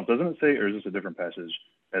love ourselves. Doesn't it say, or is this a different passage?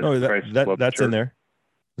 As That's in there.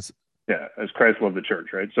 Yeah, as Christ loved the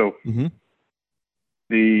church, right? So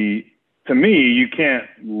to me, you can't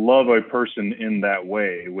love a person in that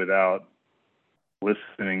way without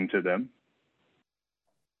listening to them,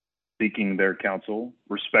 seeking their counsel,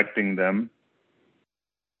 respecting them.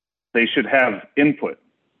 They should have input,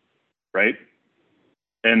 right?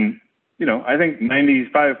 And, you know, I think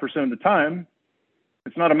 95% of the time,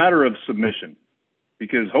 it's not a matter of submission,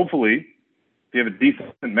 because hopefully, if you have a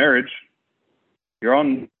decent marriage, you're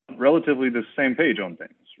on relatively the same page on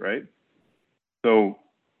things, right? So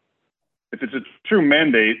if it's a true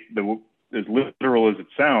mandate that is literal as it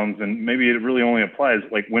sounds, then maybe it really only applies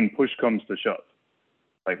like when push comes to shove.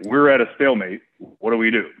 Like, we're at a stalemate, what do we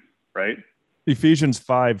do, right? Ephesians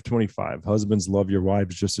 5:25, husbands, love your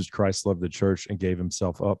wives just as Christ loved the church and gave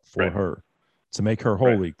himself up for her to make her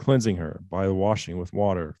holy, cleansing her by the washing with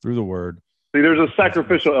water through the word. See, there's a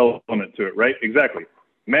sacrificial element to it, right? Exactly.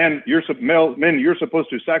 Men, you're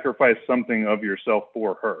supposed to sacrifice something of yourself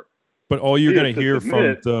for her. But all you're going to hear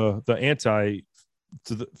from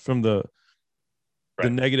the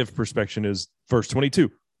negative perspective is verse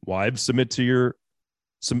 22. Wives, submit yourselves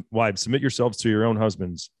to your own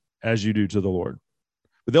husbands as you do to the Lord.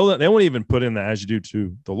 But they won't even put in the as you do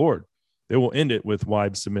to the Lord. They will end it with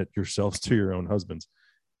wives, submit yourselves to your own husbands.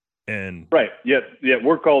 And yet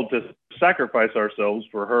we're called to sacrifice ourselves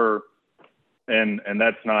for her, and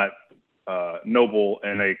that's not noble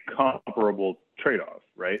and a comparable trade-off,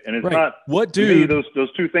 right? And it's not. What to me, those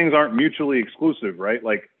two things aren't mutually exclusive, right?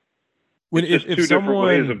 Like, when if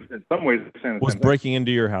someone in some ways was breaking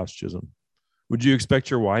into your house, Chisum, would you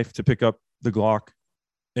expect your wife to pick up the Glock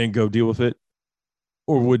and go deal with it,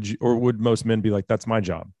 or would most men be like, "That's my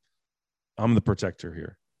job. I'm the protector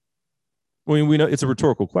here"? I mean, we know it's a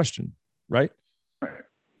rhetorical question, right? Right.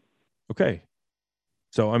 Okay.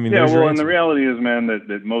 So, I mean, yeah, well, and the reality is, man,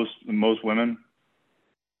 that most women,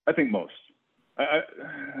 I think most, I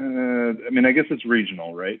mean, I guess it's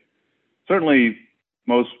regional, right? Certainly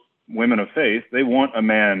most women of faith, they want a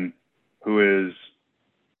man who is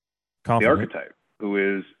confident, the archetype,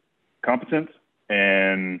 who is competent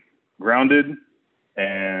and grounded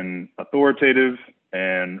and authoritative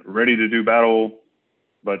and ready to do battle,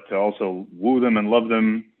 but to also woo them and love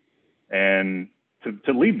them and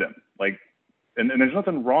to lead them. Like, and there's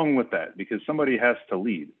nothing wrong with that, because somebody has to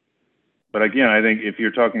lead. But again, I think if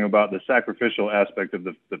you're talking about the sacrificial aspect of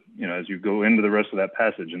the you know, as you go into the rest of that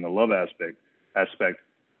passage and the love aspect,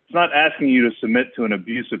 it's not asking you to submit to an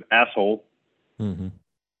abusive asshole,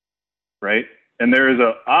 right? And there is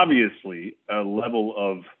obviously a level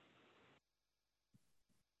of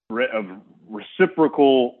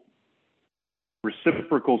reciprocal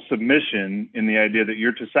submission in the idea that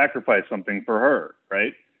you're to sacrifice something for her,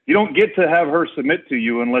 right? You don't get to have her submit to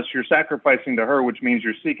you unless you're sacrificing to her, which means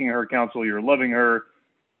you're seeking her counsel, you're loving her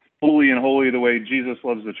fully and wholly the way Jesus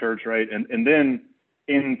loves the church, right? And then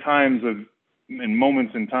in times of in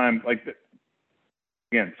moments in time,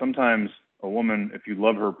 again, sometimes a woman, if you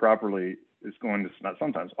love her properly, is going to, not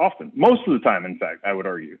sometimes, often, most of the time, in fact, I would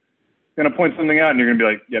argue, going to point something out and you're going to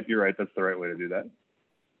be like, yep, you're right. That's the right way to do that.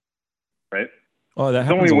 Right. Oh, that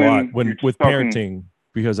happens a lot with parenting,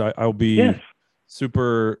 because I'll be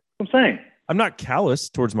super. I'm saying I'm not callous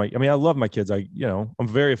towards I love my kids. I'm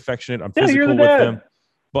very affectionate. I'm you're physical the with dad. them,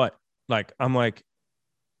 but I'm like,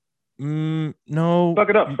 no, suck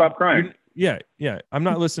it up. Stop crying. Yeah. I'm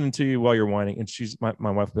not listening to you while you're whining. And she's my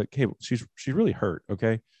wife, like, hey, she's really hurt.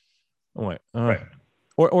 Okay. I'm like, right.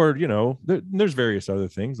 Or there's various other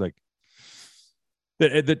things like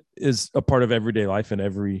that is a part of everyday life and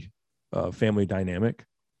every family dynamic.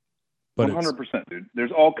 But 100%, dude.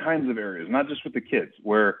 There's all kinds of areas, not just with the kids,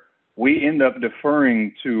 where we end up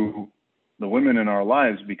deferring to the women in our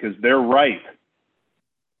lives because they're right.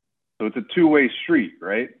 So it's a two-way street,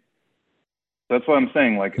 right? That's what I'm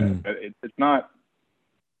saying. Like, it's not.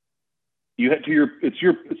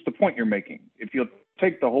 It's the point you're making. If you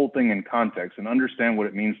take the whole thing in context and understand what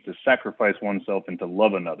it means to sacrifice oneself and to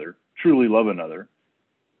love another, truly love another,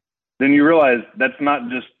 then you realize that's not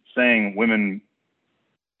just saying women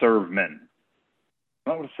serve men. That's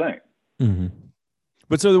not what it's saying. Mm-hmm.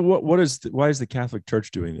 But so why is the Catholic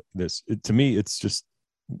Church doing this? To me, it's just,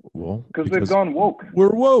 because they've gone woke. We're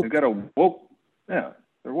woke. They've got a woke. Yeah,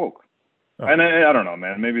 they're woke. Oh. And I don't know,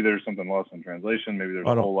 man. Maybe there's something lost in translation. Maybe there's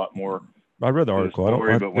a whole lot more. I read the article.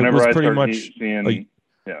 But whenever I start seeing like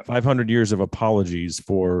 500 years of apologies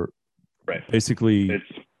for basically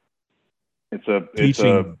it's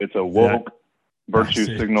a woke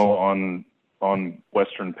virtue signal on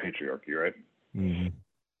Western patriarchy, right? Mm-hmm.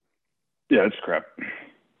 Yeah, it's crap.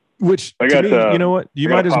 Which you know what? You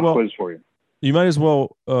might as well quiz for you. You might as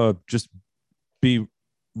well just be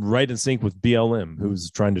right in sync with BLM, who's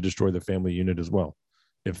trying to destroy the family unit as well.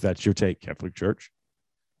 If that's your take, Catholic Church.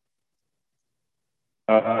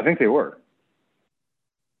 I think they were.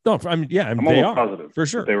 No, they are positive for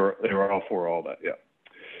sure. They were all for all that. Yeah.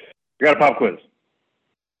 I got a pop quiz.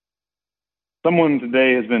 Someone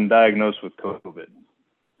today has been diagnosed with COVID.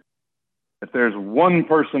 If there's one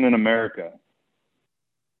person in America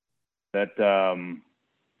that, how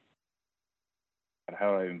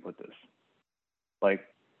do I even put this? Like,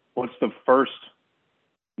 what's the first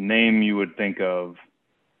name you would think of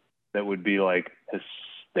that would be like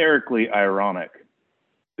hysterically ironic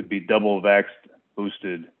to be double vaxxed,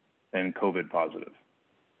 boosted, and COVID positive?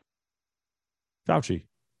 Fauci.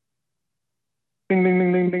 Ding, ding,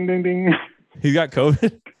 ding, ding, ding, ding, ding. He got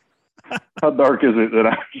COVID? How dark is it that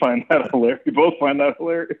I find that hilarious? You both find that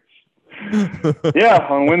hilarious? Yeah,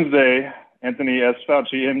 on Wednesday, Anthony S.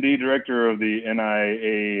 Fauci, MD, director of the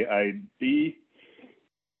NIAID,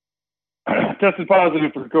 tested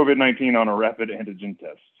positive for COVID-19 on a rapid antigen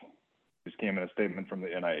test. This came in a statement from the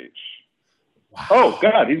NIH. Wow. Oh,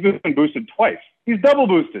 God, he's been boosted twice. He's double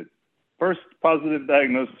boosted. First positive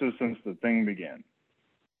diagnosis since the thing began.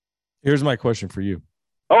 Here's my question for you.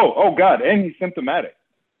 Oh, God, and he's symptomatic.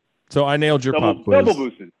 So I nailed your pop quiz. Double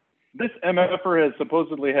boosted. This MFer has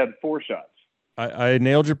supposedly had 4 shots. I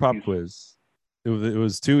nailed your pop quiz. It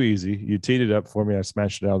was too easy. You teed it up for me. I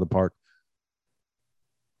smashed it out of the park.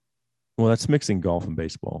 Well, that's mixing golf and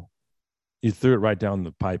baseball. You threw it right down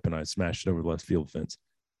the pipe, and I smashed it over the left field fence.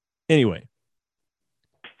 Anyway,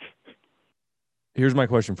 here's my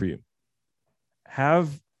question for you. Have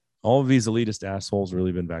all of these elitist assholes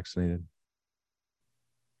really been vaccinated?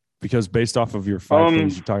 Because based off of your 5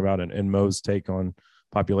 things you talk about and Mo's take on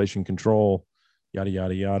population control, yada,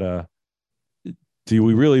 yada, yada, do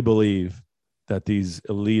we really believe that these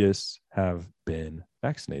elitists have been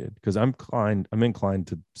vaccinated? Because I'm inclined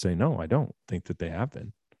to say, no, I don't think that they have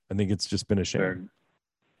been. I think it's just been a shame.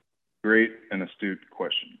 Great and astute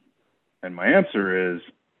question. And my answer is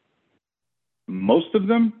most of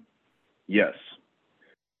them, yes.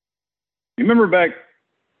 You remember back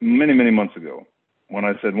many, many months ago when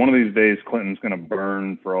I said one of these days Clinton's going to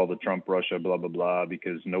burn for all the Trump, Russia, blah, blah, blah,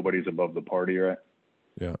 because nobody's above the party, right?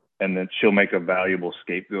 Yeah. And that she'll make a valuable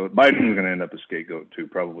scapegoat. Biden's going to end up a scapegoat too,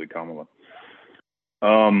 probably Kamala.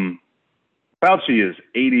 Fauci is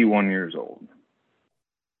 81 years old.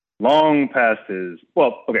 Long past his,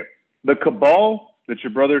 the cabal that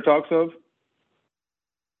your brother talks of,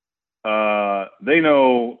 they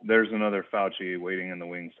know there's another Fauci waiting in the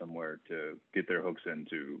wings somewhere to get their hooks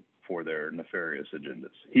into for their nefarious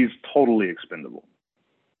agendas. He's totally expendable.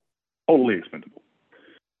 Totally expendable.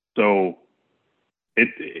 So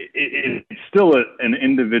it's still an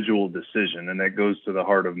individual decision, and that goes to the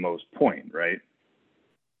heart of Mo's point, right?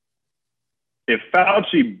 If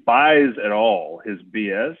Fauci buys at all his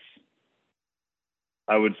BS,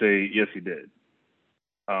 I would say, yes, he did.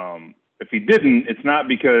 If he didn't, it's not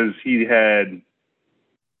because he's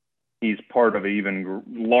part of an even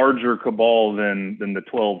larger cabal than the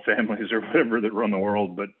 12 families or whatever that run the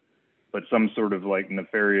world, but some sort of like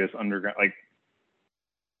nefarious underground. Like,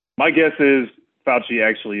 my guess is Fauci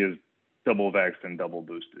actually is double vaxxed and double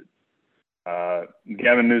boosted.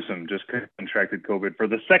 Gavin Newsom just contracted COVID for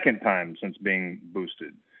the second time since being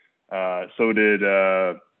boosted. So did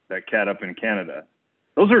that cat up in Canada.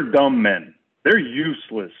 Those are dumb men. They're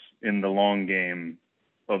useless in the long game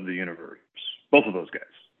of the universe. Both of those guys,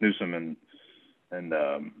 Newsom and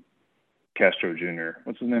Castro Jr.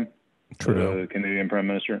 What's his name? Trudeau. Canadian Prime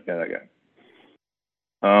Minister. Yeah, that guy.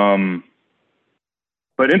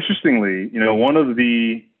 But interestingly, one of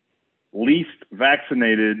the least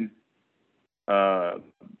vaccinated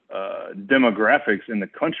demographics in the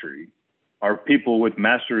country are people with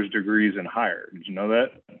master's degrees and higher. Did you know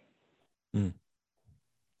that? Mm.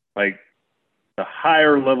 Like, the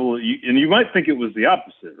higher level, and you might think it was the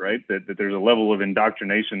opposite, right? That there's a level of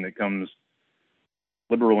indoctrination that comes,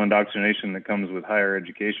 liberal indoctrination that comes with higher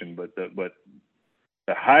education, but the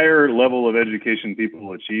higher level of education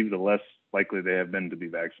people achieve, the less likely they have been to be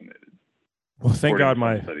vaccinated. Well, thank God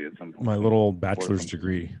my my little bachelor's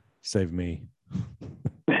degree saved me.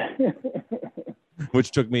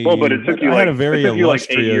 Which took me. Well, but it took you like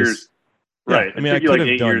 8 years. Right. Yeah, I mean, it took you like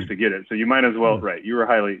 8 done... years to get it. So you might as well, right. You were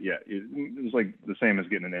highly, it was like the same as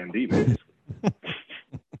getting an MD, basically.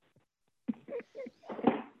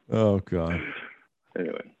 Oh, God.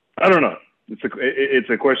 Anyway, I don't know. It's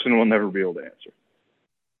a question we'll never be able to answer.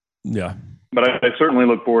 Yeah. But I certainly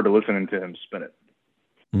look forward to listening to him spin it.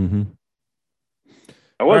 Mm-hmm.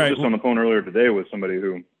 I was just on the phone earlier today with somebody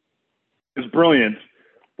who is brilliant,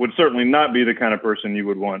 would certainly not be the kind of person you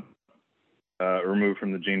would want removed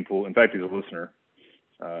from the gene pool. In fact, he's a listener,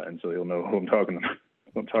 and so he'll know who I'm talking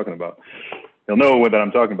about. He'll know that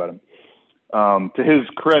I'm talking about him. To his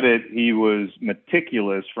credit, he was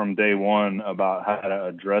meticulous from day one about how to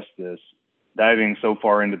address this, diving so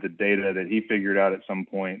far into the data that he figured out at some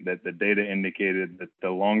point that the data indicated that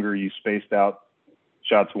the longer you spaced out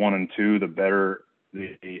shots 1 and 2, the better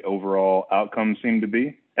the overall outcome seemed to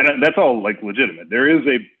be. And that's all like legitimate. There is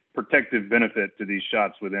a protective benefit to these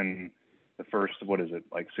shots within the first,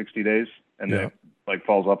 60 days? And then it like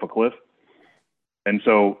falls off a cliff. And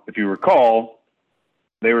so if you recall,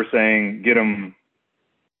 they were saying get them,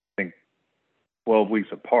 I think, 12 weeks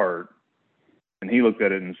apart. And he looked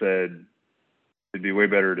at it and said, it'd be way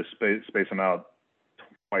better to space them out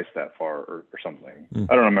twice that far or something.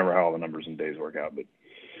 I don't remember how all the numbers and days work out. But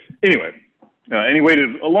anyway, and he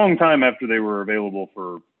waited a long time after they were available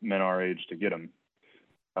for men our age to get them.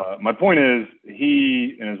 My point is,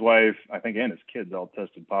 he and his wife, I think, and his kids all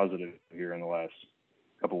tested positive here in the last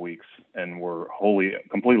couple of weeks and were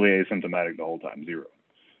completely asymptomatic the whole time, zero.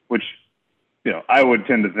 Which, I would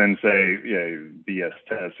tend to then say, BS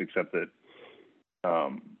test, except that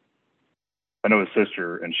I know his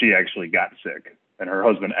sister, and she actually got sick, and her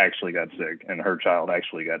husband actually got sick, and her child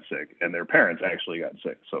actually got sick, and their parents actually got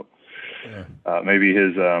sick. So maybe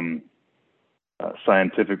his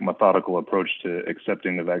scientific, methodical approach to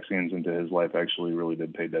accepting the vaccines into his life actually really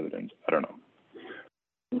did pay dividends. I don't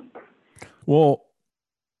know. Well,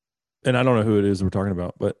 and I don't know who it is we're talking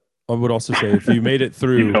about, but I would also say if you made it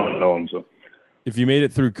through, you don't know him, so if you made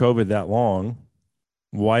it through COVID that long,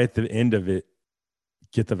 why at the end of it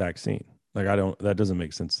get the vaccine? Like, that doesn't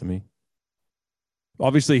make sense to me.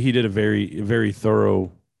 Obviously he did a very, very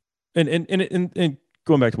thorough and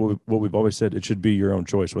going back to what we've always said, it should be your own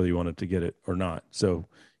choice whether you wanted to get it or not. So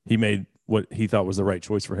he made what he thought was the right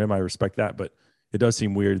choice for him. I respect that, but it does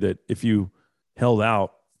seem weird that if you held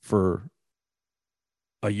out for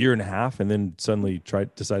a year and a half and then suddenly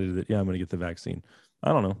decided that, I'm going to get the vaccine.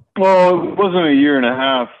 I don't know. Well, it wasn't a year and a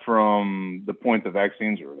half from the point the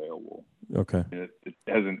vaccines are available. Okay.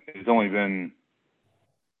 It's only been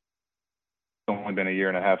a year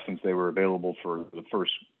and a half since they were available for the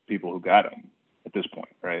first people who got them at this point,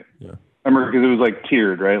 right? Yeah. Remember, because it was like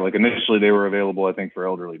tiered, right? Like initially they were available, I think, for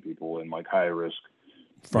elderly people and like high risk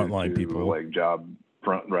frontline people, like job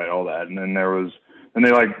front, right? All that. And then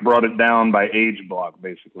they like brought it down by age block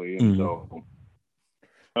basically. And so,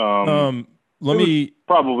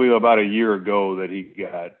 probably about a year ago that he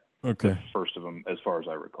got the first of them, as far as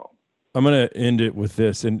I recall. I'm going to end it with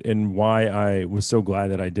this and why I was so glad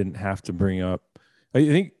that I didn't have to bring up, I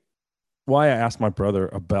think why I asked my brother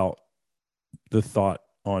about the thought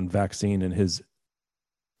on vaccine in his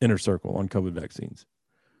inner circle on COVID vaccines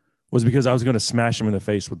was because I was going to smash him in the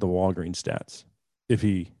face with the Walgreens stats if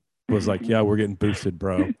he was like, we're getting boosted,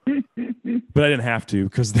 bro. But I didn't have to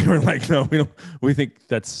because they were like, no, we think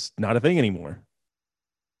that's not a thing anymore.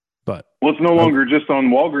 But it's no longer just on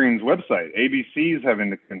Walgreens' website. ABC's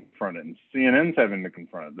having to confront it, and CNN's having to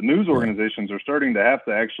confront it. The news organizations are starting to have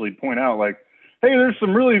to actually point out, like, hey, there's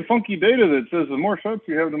some really funky data that says the more shots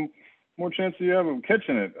you have, the more chance you have of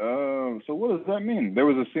catching it. So what does that mean? There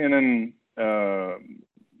was a CNN,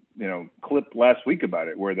 clip last week about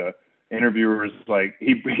it, where the interviewer is like,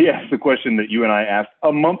 he asked the question that you and I asked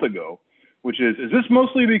a month ago, which is this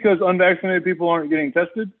mostly because unvaccinated people aren't getting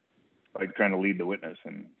tested? Like trying to lead the witness,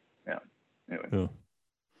 and anyway. Yeah.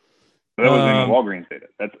 So that was in Walgreens data.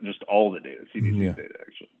 That's just all the data, CDC data,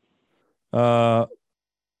 actually.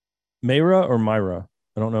 Mayra or Myra?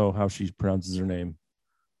 I don't know how she pronounces her name.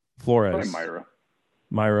 Flores.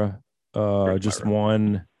 Myra. Just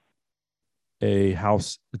won a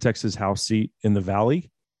Texas House seat in the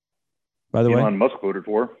Valley, by the way. Elon Musk voted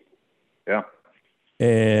for. Yeah.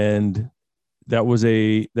 And that was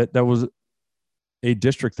a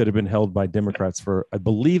district that had been held by Democrats for, I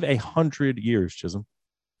believe, 100 years, Chisum.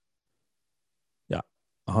 Yeah,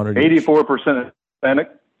 100 84%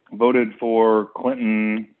 Hispanic voted for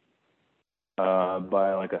Clinton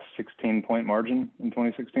by like a 16-point margin in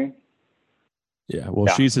 2016. Yeah,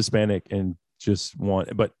 well, she's Hispanic and just won.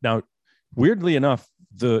 But now, weirdly enough,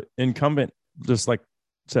 the incumbent just like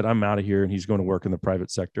said, I'm out of here, and he's going to work in the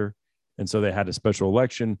private sector. And so they had a special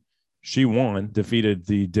election. She won, defeated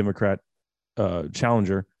the Democrat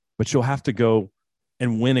challenger, but she'll have to go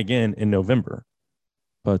and win again in November.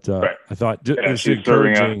 But I thought it's she's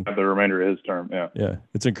encouraging serving out the remainder of his term. Yeah,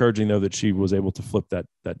 it's encouraging though that she was able to flip that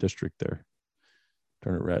district there,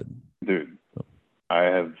 turn it red. Dude,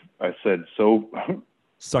 I said so.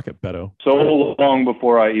 Suck it, Beto. So long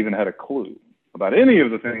before I even had a clue about any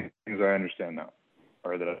of the things I understand now,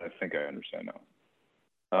 or that I think I understand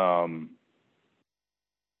now.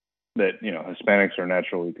 That Hispanics are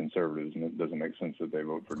naturally conservatives, and it doesn't make sense that they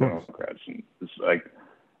vote for Democrats. And it's like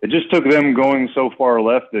it just took them going so far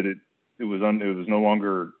left that it was no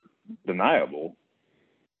longer deniable.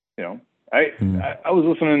 I was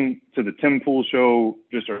listening to the Tim Pool show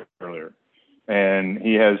just earlier, and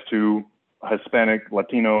he has two Hispanic,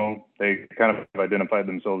 Latino. They kind of identified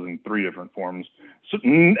themselves in three different forms. So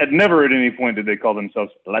never at any point did they call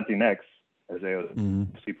themselves Latinx, as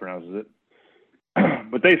AOC pronounces it.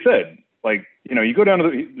 But they said, like, you go down to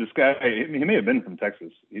this guy, he may have been from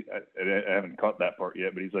Texas. I haven't caught that part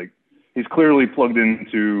yet, but he's clearly plugged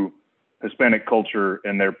into Hispanic culture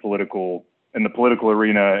and the political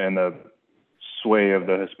arena and the sway of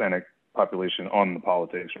the Hispanic population on the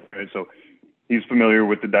politics, right? So he's familiar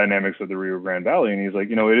with the dynamics of the Rio Grande Valley, and he's like,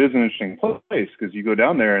 it is an interesting place because you go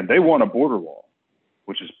down there and they want a border wall,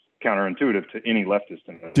 which is counterintuitive to any leftist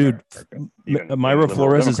in Dude, America. Myra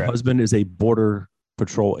Flores' husband is a border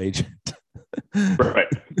patrol agent. Right.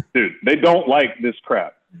 Dude, they don't like this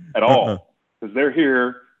crap at all because they're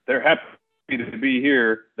here. They're happy to be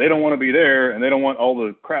here. They don't want to be there, and they don't want all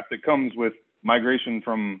the crap that comes with migration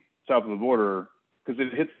from south of the border because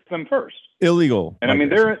it hits them first. Illegal. And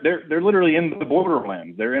migration. I mean, they're literally in the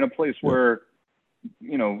borderland. They're in a place where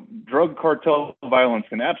drug cartel violence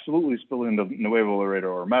can absolutely spill into Nuevo Laredo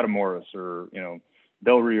or Matamoros or,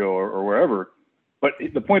 Del Rio or wherever. But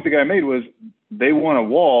the point the guy made was they want a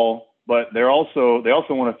wall, but they also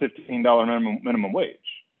want a $15 minimum wage.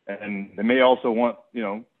 And they may also want,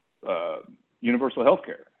 universal health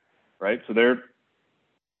care, right? So they're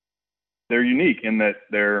unique in that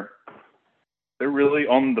they're really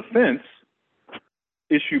on the fence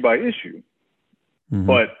issue by issue. Mm-hmm.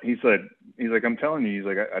 But he's like, I'm telling you, he's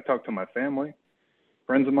like, I talked to my family,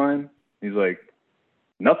 friends of mine. He's like,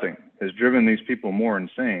 nothing has driven these people more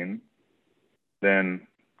insane than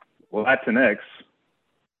Latinx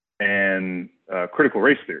and critical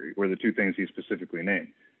race theory were the two things he specifically named.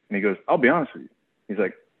 And he goes, I'll be honest with you. He's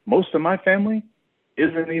like, most of my family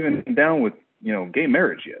isn't even down with, gay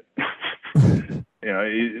marriage yet.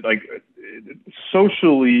 Like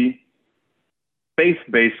socially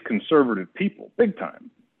faith-based conservative people, big time.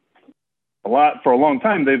 For a long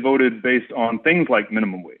time, they voted based on things like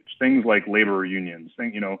minimum wage, things like labor unions,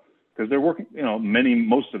 because they're working,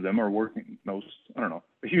 most of them are working, a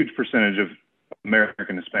huge percentage of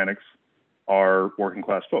American Hispanics are working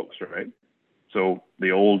class folks, right? So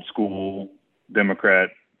the old school Democrat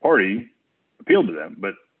Party appealed to them,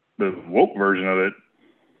 but the woke version of it,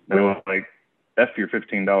 they were like, F your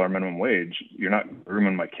 $15 minimum wage. You're not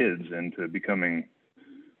grooming my kids into becoming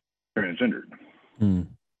transgendered.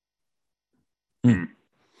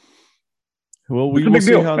 Well, it's a big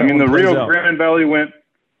deal. The Rio Grande Valley went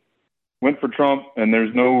for Trump, and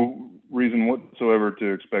there's no reason whatsoever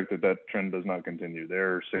to expect that trend does not continue.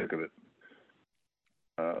 They're sick of it.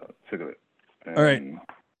 And all right.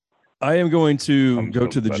 I am going to I'm go so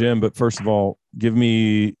to the excited. gym, but first of all, give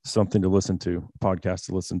me something to listen to, a podcast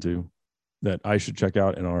to listen to that I should check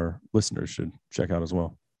out and our listeners should check out as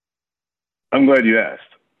well. I'm glad you asked.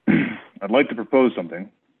 I'd like to propose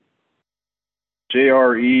something.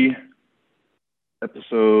 JRE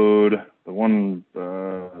episode, the one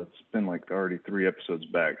it's been like already 3 episodes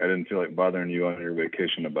back. I didn't feel like bothering you on your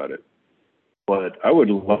vacation about it. But I would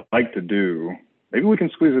like to do, maybe we can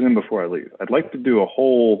squeeze it in before I leave. I'd like to do a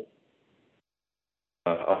whole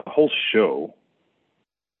show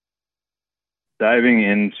diving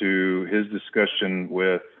into his discussion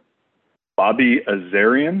with Bobby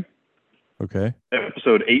Azarian. Okay.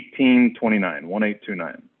 Episode 1829,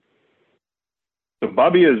 1829. So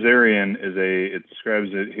Bobby Azarian it describes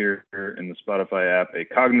it here in the Spotify app, a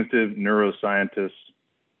cognitive neuroscientist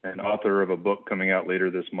and author of a book coming out later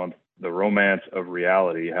this month, The Romance of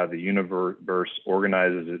Reality, How the Universe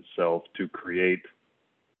Organizes Itself to Create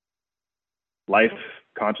Life,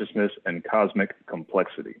 Consciousness, and Cosmic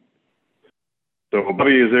Complexity. So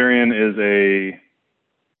Bobby Azarian is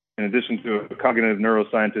in addition to a cognitive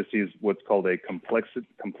neuroscientist, he's what's called a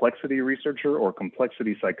complexity researcher or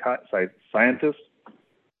complexity scientist.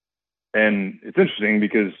 And it's interesting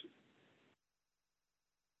because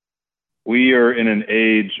we are in an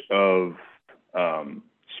age of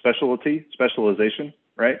specialization,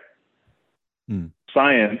 right?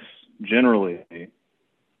 Science generally,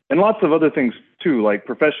 and lots of other things too, like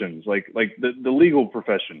professions, like the legal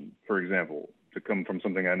profession, for example, to come from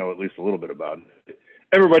something I know at least a little bit about.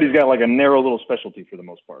 Everybody's got like a narrow little specialty for the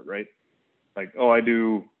most part, right? Like, oh, I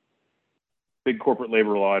do big corporate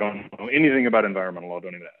labor law. I don't know anything about environmental law.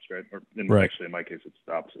 Don't even ask, right? Or Right. Actually, in my case, it's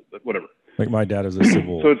the opposite, but whatever. Like my dad is a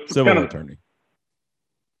civil attorney.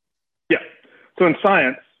 Yeah. So in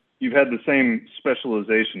science, you've had the same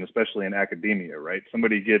specialization, especially in academia, right?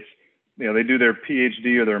 Somebody gets, they do their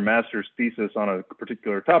PhD or their master's thesis on a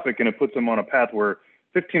particular topic, and it puts them on a path where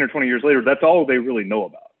 15 or 20 years later, that's all they really know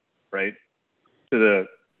about, right? So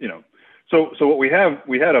what we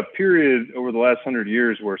had a period over the last 100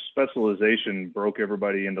 years where specialization broke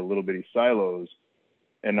everybody into little bitty silos.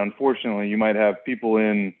 And unfortunately, you might have people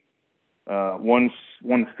in one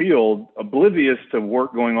field oblivious to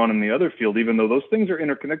work going on in the other field, even though those things are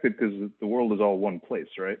interconnected because the world is all one place,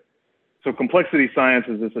 right? So complexity science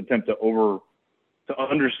is this attempt to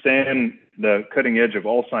understand the cutting edge of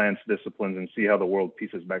all science disciplines and see how the world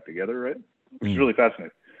pieces back together, right? Which is really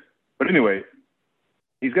fascinating. But anyway,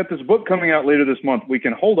 he's got this book coming out later this month. We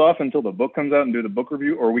can hold off until the book comes out and do the book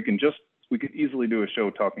review, or we could easily do a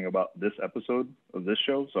show talking about this episode of this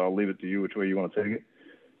show. So I'll leave it to you which way you want to take it.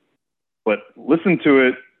 But listen to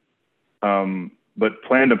it, but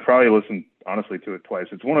plan to probably listen, honestly, to it twice.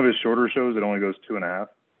 It's one of his shorter shows. It only goes 2.5.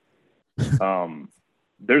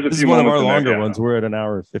 There's a This few is one of our moments in there, longer ones. We're at an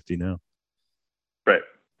hour and 50 now. Right.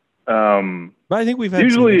 But I think we've had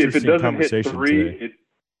usually some if it doesn't hit conversation 3, today.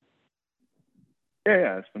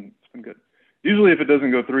 it's been good. Usually if it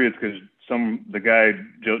doesn't go 3, it's because the guy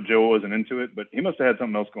Joe wasn't into it, but he must have had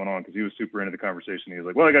something else going on because he was super into the conversation. He was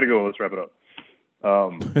like, "Well, I got to go. Let's wrap it up."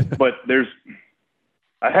 But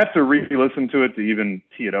I have to re-listen to it to even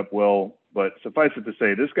tee it up well. But suffice it to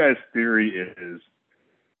say, this guy's theory is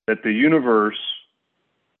that the universe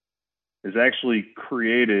is actually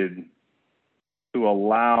created to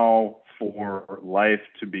allow for life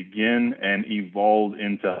to begin and evolve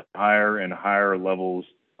into higher and higher levels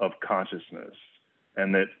of consciousness.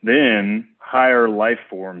 And that then higher life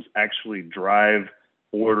forms actually drive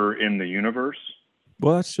order in the universe.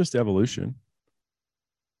 Well, that's just evolution.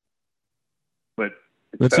 But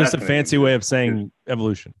that's just a fancy way of saying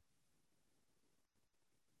evolution.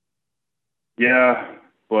 Yeah,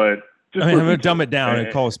 but I'm going to dumb it down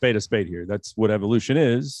and call a spade here. That's what evolution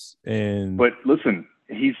is. But listen,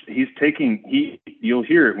 you'll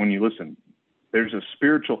hear it when you listen. There's a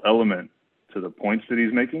spiritual element to the points that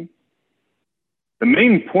he's making. The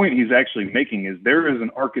main point he's actually making is there is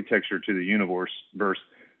an architecture to the universe,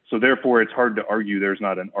 so therefore it's hard to argue there's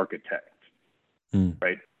not an architect,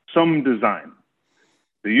 right? Some design.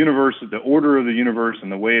 The universe, the order of the universe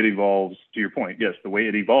and the way it evolves, to your point, yes, the way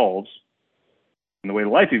it evolves and the way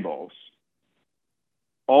life evolves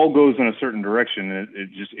all goes in a certain direction.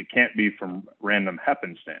 It can't be from random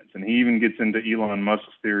happenstance. And he even gets into Elon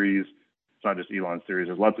Musk's theories. It's not just Elon's theories.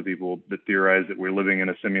 There's lots of people that theorize that we're living in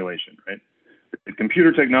a simulation, right? The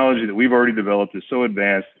computer technology that we've already developed is so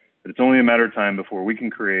advanced that it's only a matter of time before we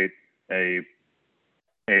can create a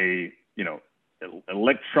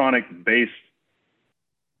electronic-based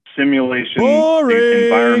simulation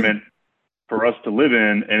environment for us to live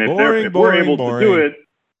in. And if we're able to do it,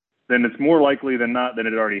 then it's more likely than not that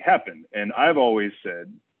it already happened. And I've always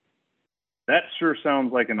said that sure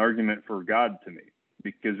sounds like an argument for God to me.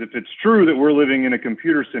 Because if it's true that we're living in a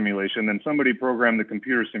computer simulation, then somebody programmed the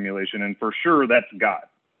computer simulation, and for sure that's God,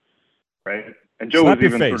 right? And Joe was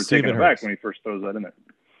even sort of taken aback when he first throws that in there.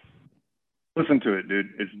 Listen to it, dude.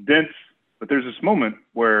 It's dense, but there's this moment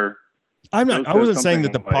where I wasn't saying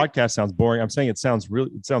that the podcast sounds boring. I'm saying it sounds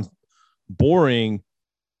boring.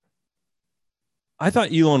 I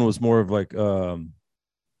thought Elon was more of like,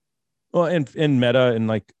 in Meta and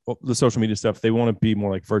like the social media stuff, they want to be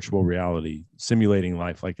more like virtual reality, simulating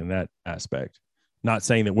life, like in that aspect. Not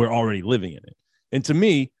saying that we're already living in it. And to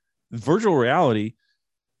me, virtual reality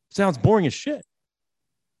sounds boring as shit.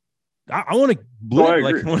 I want to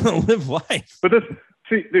live life. But this,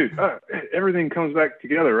 see, dude, everything comes back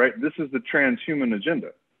together, right? This is the transhuman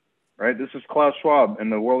agenda, right? This is Klaus Schwab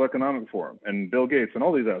and the World Economic Forum and Bill Gates and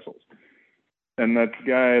all these assholes. And that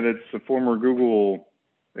guy that's a former Google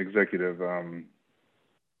executive,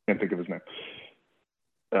 can't think of his name.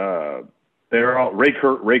 They're all Ray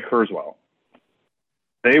Kurzweil.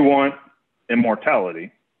 They want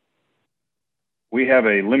immortality. We have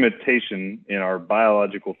a limitation in our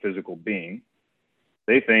biological physical being.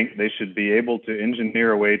 They think they should be able to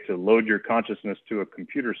engineer a way to load your consciousness to a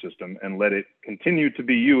computer system and let it continue to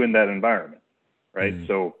be you in that environment, right?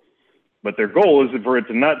 So, but their goal is for it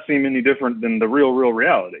to not seem any different than the real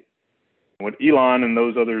reality. What Elon and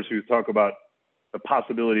those others who talk about the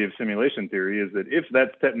possibility of simulation theory is that if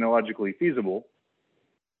that's technologically feasible,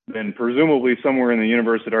 then presumably somewhere in the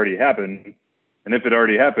universe it already happened. And if it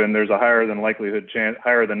already happened, there's a higher than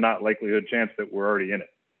not likelihood chance that we're already in it.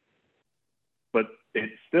 But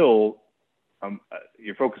it's still,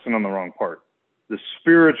 you're focusing on the wrong part. The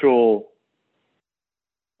spiritual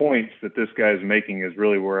points that this guy's making is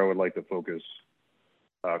really where I would like to focus.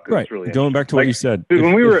 Right. It's really going back to what you said. Dude,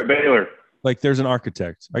 when we were at Baylor. Like there's an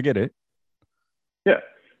architect. I get it. Yeah.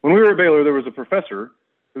 When we were at Baylor, there was a professor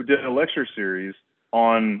who did a lecture series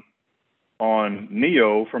on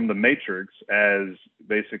Neo from the Matrix as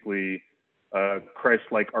basically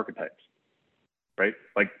Christ-like archetypes, right?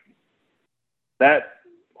 Like that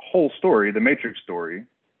whole story, the Matrix story,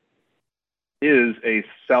 is a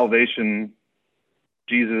salvation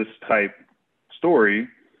Jesus type story,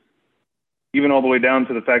 even all the way down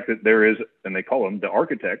to the fact that there is, and they call him the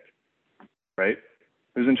architect, right?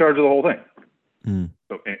 Who's in charge of the whole thing.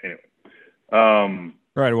 So anyway. All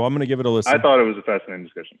right. Well, I'm going to give it a listen. I thought it was a fascinating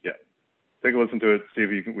discussion. Yeah. Take a listen to it. See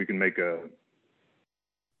if we can make a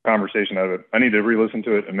conversation out of it. I need to re-listen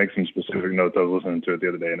to it and make some specific notes. I was listening to it the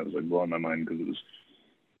other day and it was like blowing my mind because it was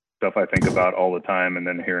stuff I think about all the time. And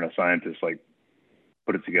then hearing a scientist like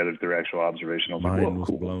put it together through actual observation. I was Mind like,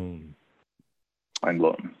 was blown. Mind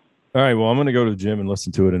blown. All right. Well, I'm going to go to the gym and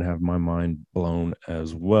listen to it and have my mind blown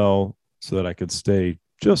as well so that I could stay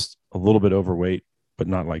just a little bit overweight, but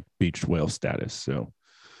not like beached whale status. So,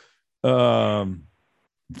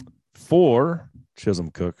 for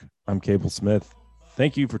Chisum Cook, I'm Cable Smith.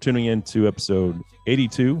 Thank you for tuning in to episode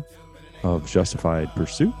 82 of Justified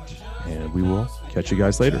Pursuit, and we will catch you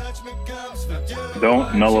guys later.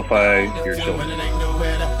 Don't nullify your children. When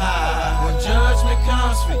judgment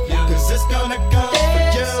comes for you, 'cause it's gonna come.